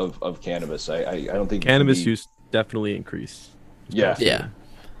benefits of cannabis. I don't think cannabis use definitely increased. Yeah.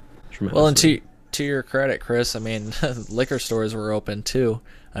 Well, and to your credit, Chris, I mean, liquor stores were open too.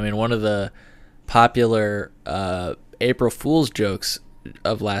 I mean, one of the popular April Fool's jokes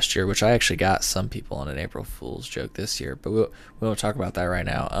of last year, which I actually got some people on an April Fool's joke this year, but we won't talk about that right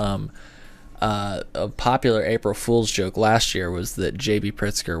now. A popular April Fool's joke last year was that J.B.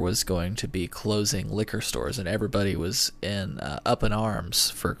 Pritzker was going to be closing liquor stores, and everybody was up in arms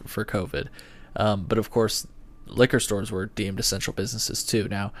for COVID. But of course, liquor stores were deemed essential businesses too.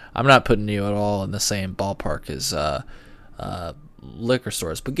 Now, I'm not putting you at all in the same ballpark as liquor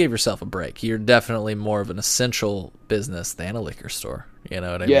stores, but give yourself a break. You're definitely more of an essential business than a liquor store. You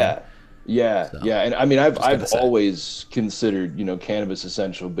know what I mean? Yeah. And I mean, I've always considered, cannabis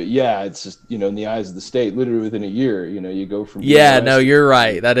essential, but yeah, it's just, in the eyes of the state, literally within a year, you go from. Yeah, no, you're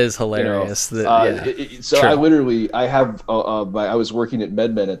right. That is hilarious. So I was working at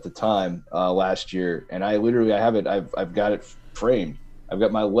MedMen at the time last year, and I've got it framed. I've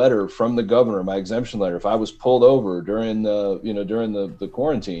got my letter from the governor, my exemption letter. If I was pulled over during the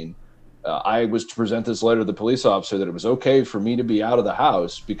quarantine, I was to present this letter to the police officer that it was okay for me to be out of the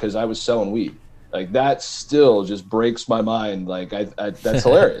house because I was selling weed. Like, that still just breaks my mind. Like, that's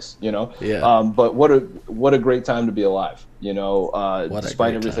hilarious, Yeah. But what a great time to be alive,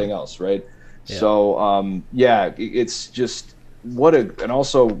 despite everything else, right? Yeah. So, it's just and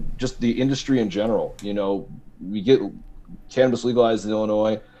also just the industry in general. We get cannabis legalized in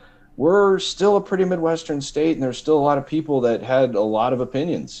Illinois. We're still a pretty Midwestern state, and there's still a lot of people that had a lot of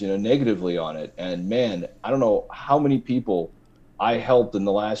opinions, negatively on it. And man, I don't know how many people I helped in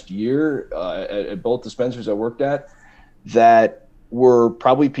the last year at both dispensaries I worked at that were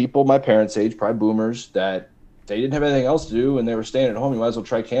probably people my parents' age, probably boomers, that they didn't have anything else to do and they were staying at home. You might as well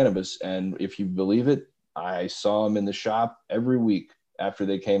try cannabis. And if you believe it, I saw them in the shop every week after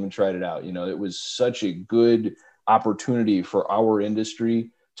they came and tried it out. You know, it was such a good opportunity for our industry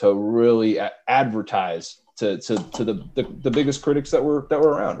to really advertise to the biggest critics that were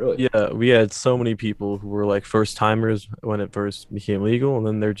around, really. Yeah, we had so many people who were like first timers when it first became legal, and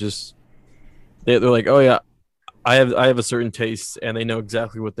then they're like, oh yeah, I have a certain taste, and they know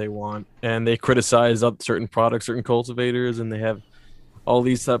exactly what they want, and they criticize certain products, certain cultivators, and they have all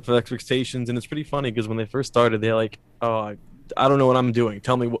these type of expectations. And it's pretty funny because when they first started, they're like, oh, I don't know what I'm doing,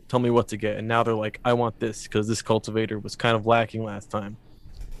 tell me what to get. And now they're like, I want this because this cultivator was kind of lacking last time.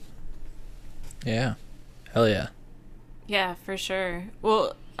 Yeah, hell yeah. Yeah, for sure.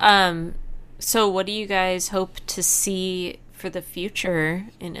 Well, so what do you guys hope to see for the future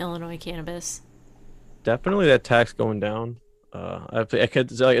in Illinois cannabis? Definitely that tax going down.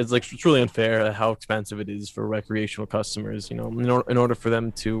 It's like truly unfair how expensive it is for recreational customers. You know, in order for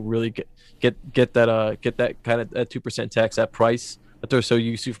them to really get that kind of that 2% tax, that price that they're so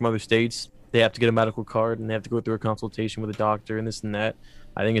used to from other states, they have to get a medical card and they have to go through a consultation with a doctor and this and that.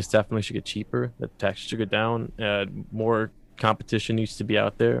 I think it's definitely should get cheaper. The tax should go down. More competition needs to be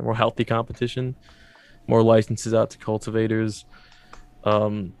out there. More healthy competition. More licenses out to cultivators.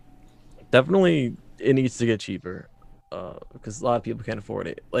 Definitely, it needs to get cheaper because a lot of people can't afford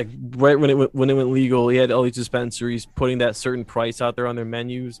it. Like right when it went legal, you had all these dispensaries putting that certain price out there on their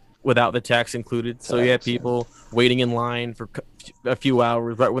menus without the tax included. So you had people waiting in line for a few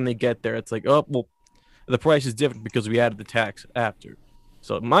hours. Right when they get there, it's like, oh well, the price is different because we added the tax after.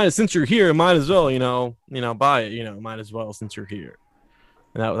 So since you're here, might as well, buy it. Might as well since you're here.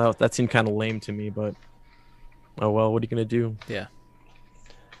 And that seemed kind of lame to me, but oh well, what are you gonna do? Yeah.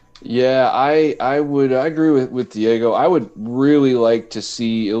 Yeah, I agree with Diego. I would really like to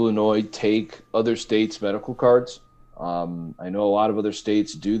see Illinois take other states' medical cards. I know a lot of other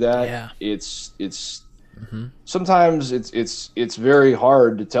states do that. Yeah. It's sometimes it's very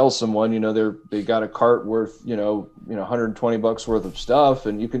hard to tell someone, they got a cart worth, $120 worth of stuff,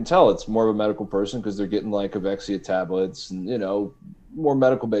 and you can tell it's more of a medical person because they're getting like Avexia tablets and, more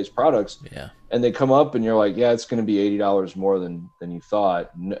medical based products. Yeah. And they come up and you're like, yeah, it's going to be $80 more than you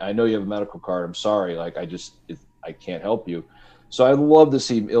thought. I know you have a medical card. I'm sorry. Like, I can't help you. So I'd love to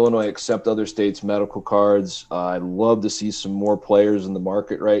see Illinois accept other states' medical cards. I'd love to see some more players in the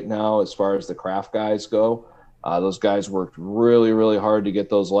market right now as far as the craft guys go. Those guys worked really, really hard to get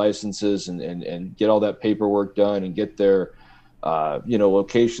those licenses and get all that paperwork done and get their,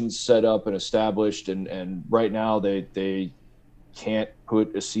 locations set up and established. And right now they can't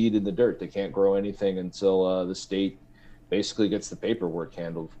put a seed in the dirt. They can't grow anything until the state basically gets the paperwork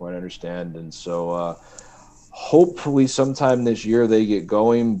handled, from what I understand. And so hopefully sometime this year they get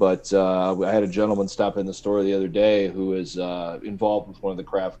going. But I had a gentleman stop in the store the other day who is involved with one of the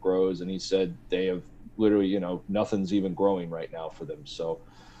craft grows, and he said they have literally, nothing's even growing right now for them. So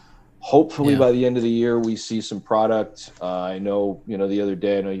hopefully by the end of the year we see some product. I know, the other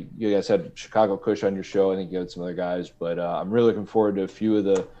day, I know you guys had Chicago Kush on your show. I think you had some other guys, but I'm really looking forward to a few of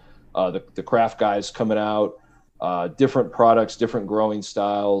the craft guys coming out, different products, different growing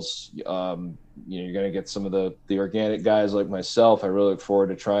styles. You're going to get some of the organic guys like myself. I really look forward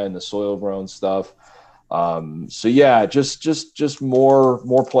to trying the soil grown stuff. So yeah, just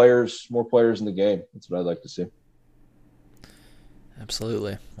more players in the game. That's what I'd like to see.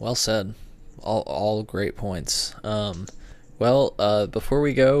 Absolutely. Well said. All great points. Before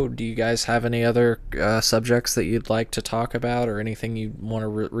we go, do you guys have any other subjects that you'd like to talk about, or anything you want to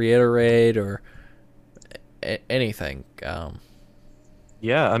reiterate, or anything?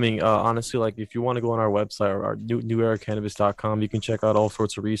 Yeah, I mean, honestly, like if you want to go on our website or our neweracannabis.com, you can check out all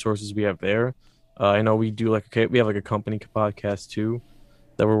sorts of resources we have there. I know we do we have like a company podcast too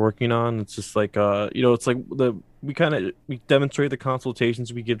that we're working on. It's just like it's like we demonstrate the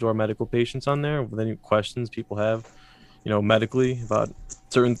consultations we give to our medical patients on there with any questions people have, medically about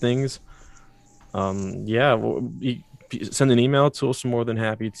certain things. Send an email to us. I'm more than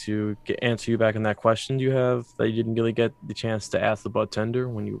happy to answer you back on that question you have that you didn't really get the chance to ask the bud tender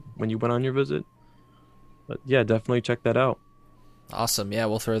when you went on your visit. But yeah, definitely check that out. Awesome. Yeah,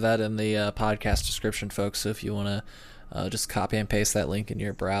 we'll throw that in the podcast description, folks. So if you want to just copy and paste that link in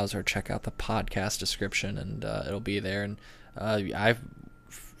your browser, check out the podcast description, and it'll be there. And I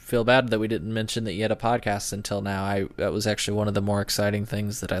feel bad that we didn't mention that you had a podcast until now. That was actually one of the more exciting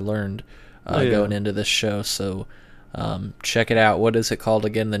things that I learned going into this show. So check it out. What is it called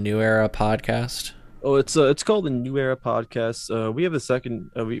again? The New Era Podcast? Oh, it's called the New Era Podcast. We have a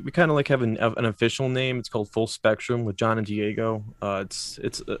second. We kind of have an official name. It's called Full Spectrum with John and Diego. It's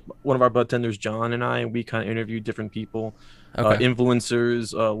one of our bud tenders, John and I. We kind of interview different people,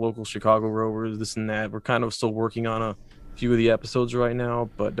 influencers, local Chicago growers, this and that. We're kind of still working on few of the episodes right now,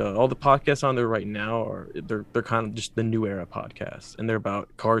 but all the podcasts on there right now they're kind of just the New Era podcasts, and they're about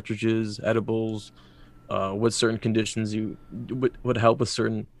cartridges, edibles, what certain conditions you would help with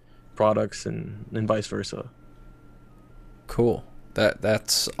certain products, and vice versa. Cool.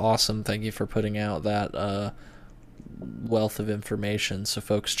 That's awesome. Thank you for putting out that wealth of information, so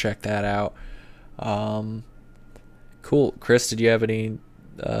folks check that out. Cool. Chris, did you have any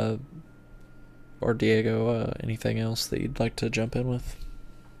or Diego, anything else that you'd like to jump in with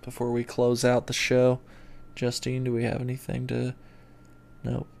before we close out the show? Justine, do we have anything to...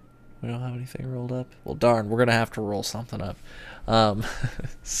 Nope, we don't have anything rolled up. Well, darn, we're gonna have to roll something up.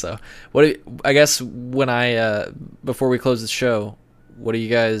 So I guess before we close the show, what do you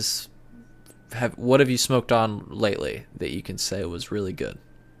guys what have you smoked on lately that you can say was really good,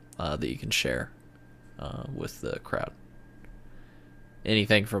 that you can share with the crowd?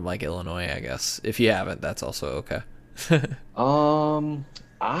 Anything from like Illinois, I guess. If you haven't, that's also okay.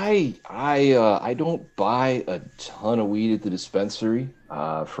 I don't buy a ton of weed at the dispensary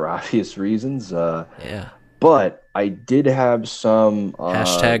for obvious reasons. Yeah. But I did have some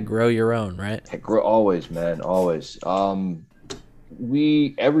hashtag grow your own, right? Grow always, man, always.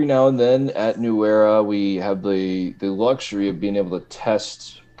 We every now and then at New Era we have the luxury of being able to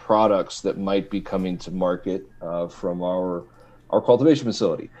test products that might be coming to market from our cultivation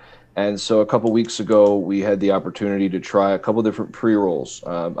facility. And so a couple weeks ago, we had the opportunity to try a couple different pre-rolls.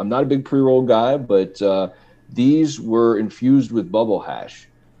 I'm not a big pre-roll guy, but these were infused with bubble hash.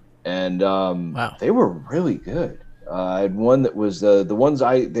 And wow. They were really good. I had one that was the ones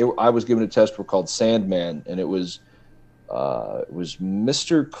I was given a test were called Sandman, and it was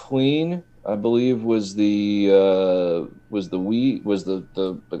Mr. Clean, I believe, was the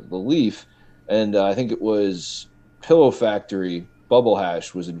leaf, and I think it was Pillow Factory bubble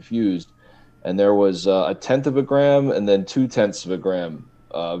hash was infused, and there was 1/10 of a gram and then 2/10 of a gram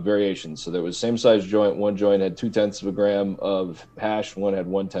variations. So there was same size joint. One joint had 2/10 of a gram of hash, one had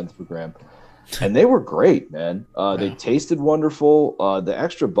 1/10 of a gram, and they were great, man. They tasted wonderful. The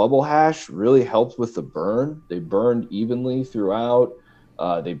extra bubble hash really helped with the burn. They burned evenly throughout.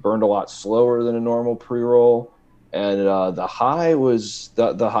 They burned a lot slower than a normal pre-roll. And the high was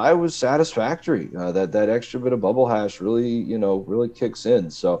satisfactory. That extra bit of bubble hash really kicks in.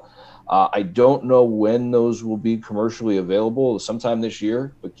 So I don't know when those will be commercially available. Sometime this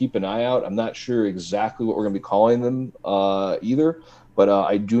year, but keep an eye out. I'm not sure exactly what we're going to be calling them either, but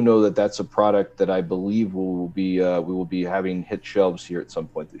I do know that that's a product that I believe we will be having hit shelves here at some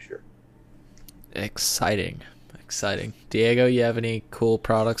point this year. Exciting. Diego, you have any cool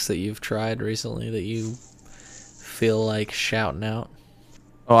products that you've tried recently that you feel like shouting out?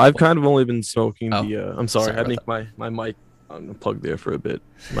 Oh, I've kind of only been smoking I'm Sorry sorry, I had to about make my mic unplugged there for a bit.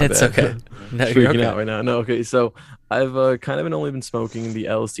 It's bad. okay. No, Freaking you're okay. out right now. No, okay. So I've only been smoking the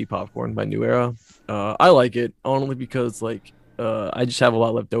LSD popcorn by New Era. I like it only because I just have a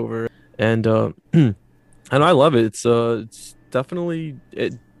lot left over, and and I love it. It's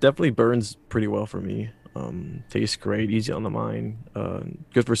definitely burns pretty well for me. Tastes great, easy on the mind,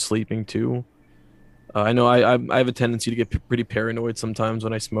 good for sleeping too. I know I have a tendency to get pretty paranoid sometimes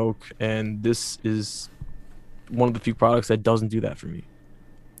when I smoke, and this is one of the few products that doesn't do that for me.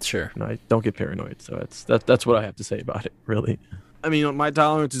 Sure. And I don't get paranoid, so that's what I have to say about it, really. I mean, my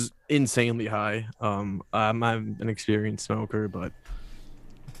tolerance is insanely high. I'm an experienced smoker, but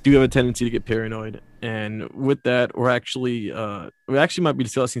do have a tendency to get paranoid. And with that, we actually might be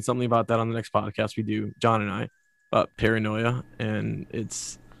discussing something about that on the next podcast we do, John and I, about paranoia, and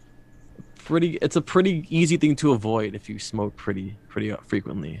it's a pretty easy thing to avoid if you smoke pretty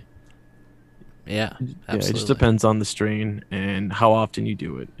frequently. Yeah, absolutely. Yeah, it just depends on the strain and how often you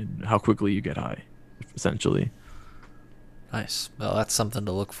do it and how quickly you get high, essentially. Nice. Well, that's something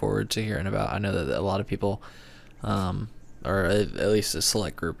to look forward to hearing about. I know that a lot of people, or at least a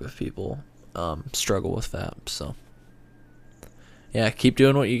select group of people, struggle with that. So, yeah, keep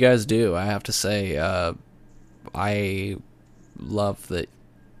doing what you guys do. I have to say, I love that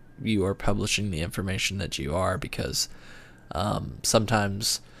you are publishing the information that you are, because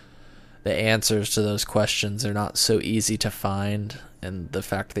sometimes the answers to those questions are not so easy to find, and the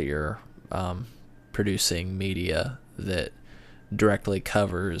fact that you're producing media that directly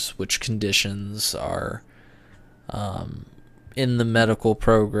covers which conditions are in the medical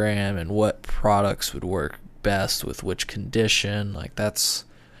program and what products would work best with which condition, that's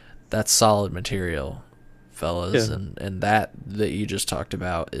solid material, fellas. Yeah. And that you just talked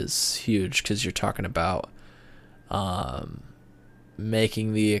about is huge, because you're talking about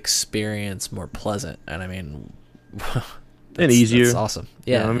making the experience more pleasant. And I mean, and easier. That's awesome.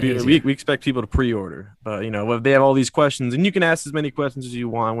 Yeah, we expect people to pre-order. If they have all these questions, and you can ask as many questions as you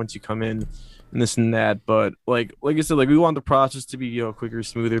want once you come in, and this and that. But like I said, we want the process to be quicker,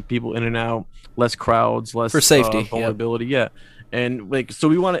 smoother, people in and out, less crowds, less for safety, vulnerability. Yeah, and so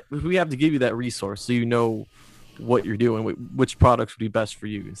we have to give you that resource so you know what you're doing, which products would be best for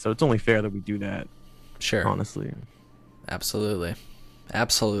you. So it's only fair that we do that. Sure, honestly, absolutely.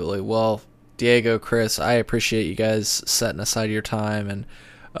 Well, Diego, Chris, I appreciate you guys setting aside your time, and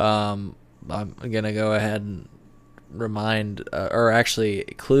I'm gonna go ahead and remind, or actually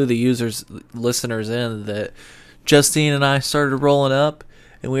clue the listeners in that Justine and I started rolling up,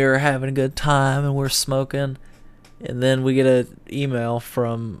 and we were having a good time, and we're smoking, and then we get an email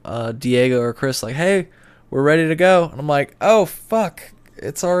from Diego or Chris like, "Hey, we're ready to go," and I'm like, "Oh fuck."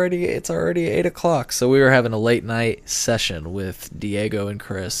 It's already 8:00, so we were having a late night session with Diego and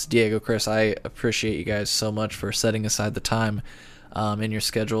Chris. Diego, Chris, I appreciate you guys so much for setting aside the time in your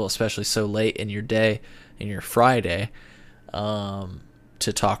schedule, especially so late in your day, in your Friday,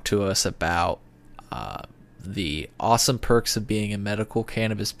 to talk to us about the awesome perks of being a medical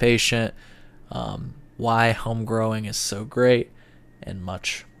cannabis patient, why home growing is so great, and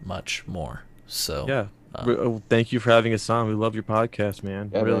much, much more. So yeah. Thank you for having us on. We love your podcast,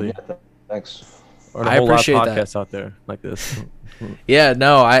 man. Yeah, really. Man, yeah, thanks. I appreciate lot of that. podcasts out there like this. Yeah,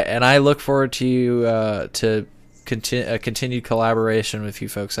 no, I look forward to you to continued collaboration with you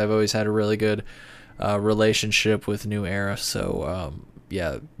folks. I've always had a really good relationship with New Era, so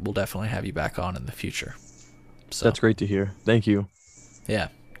yeah, we'll definitely have you back on in the future. So that's great to hear. Thank you. Yeah.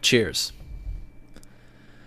 Cheers.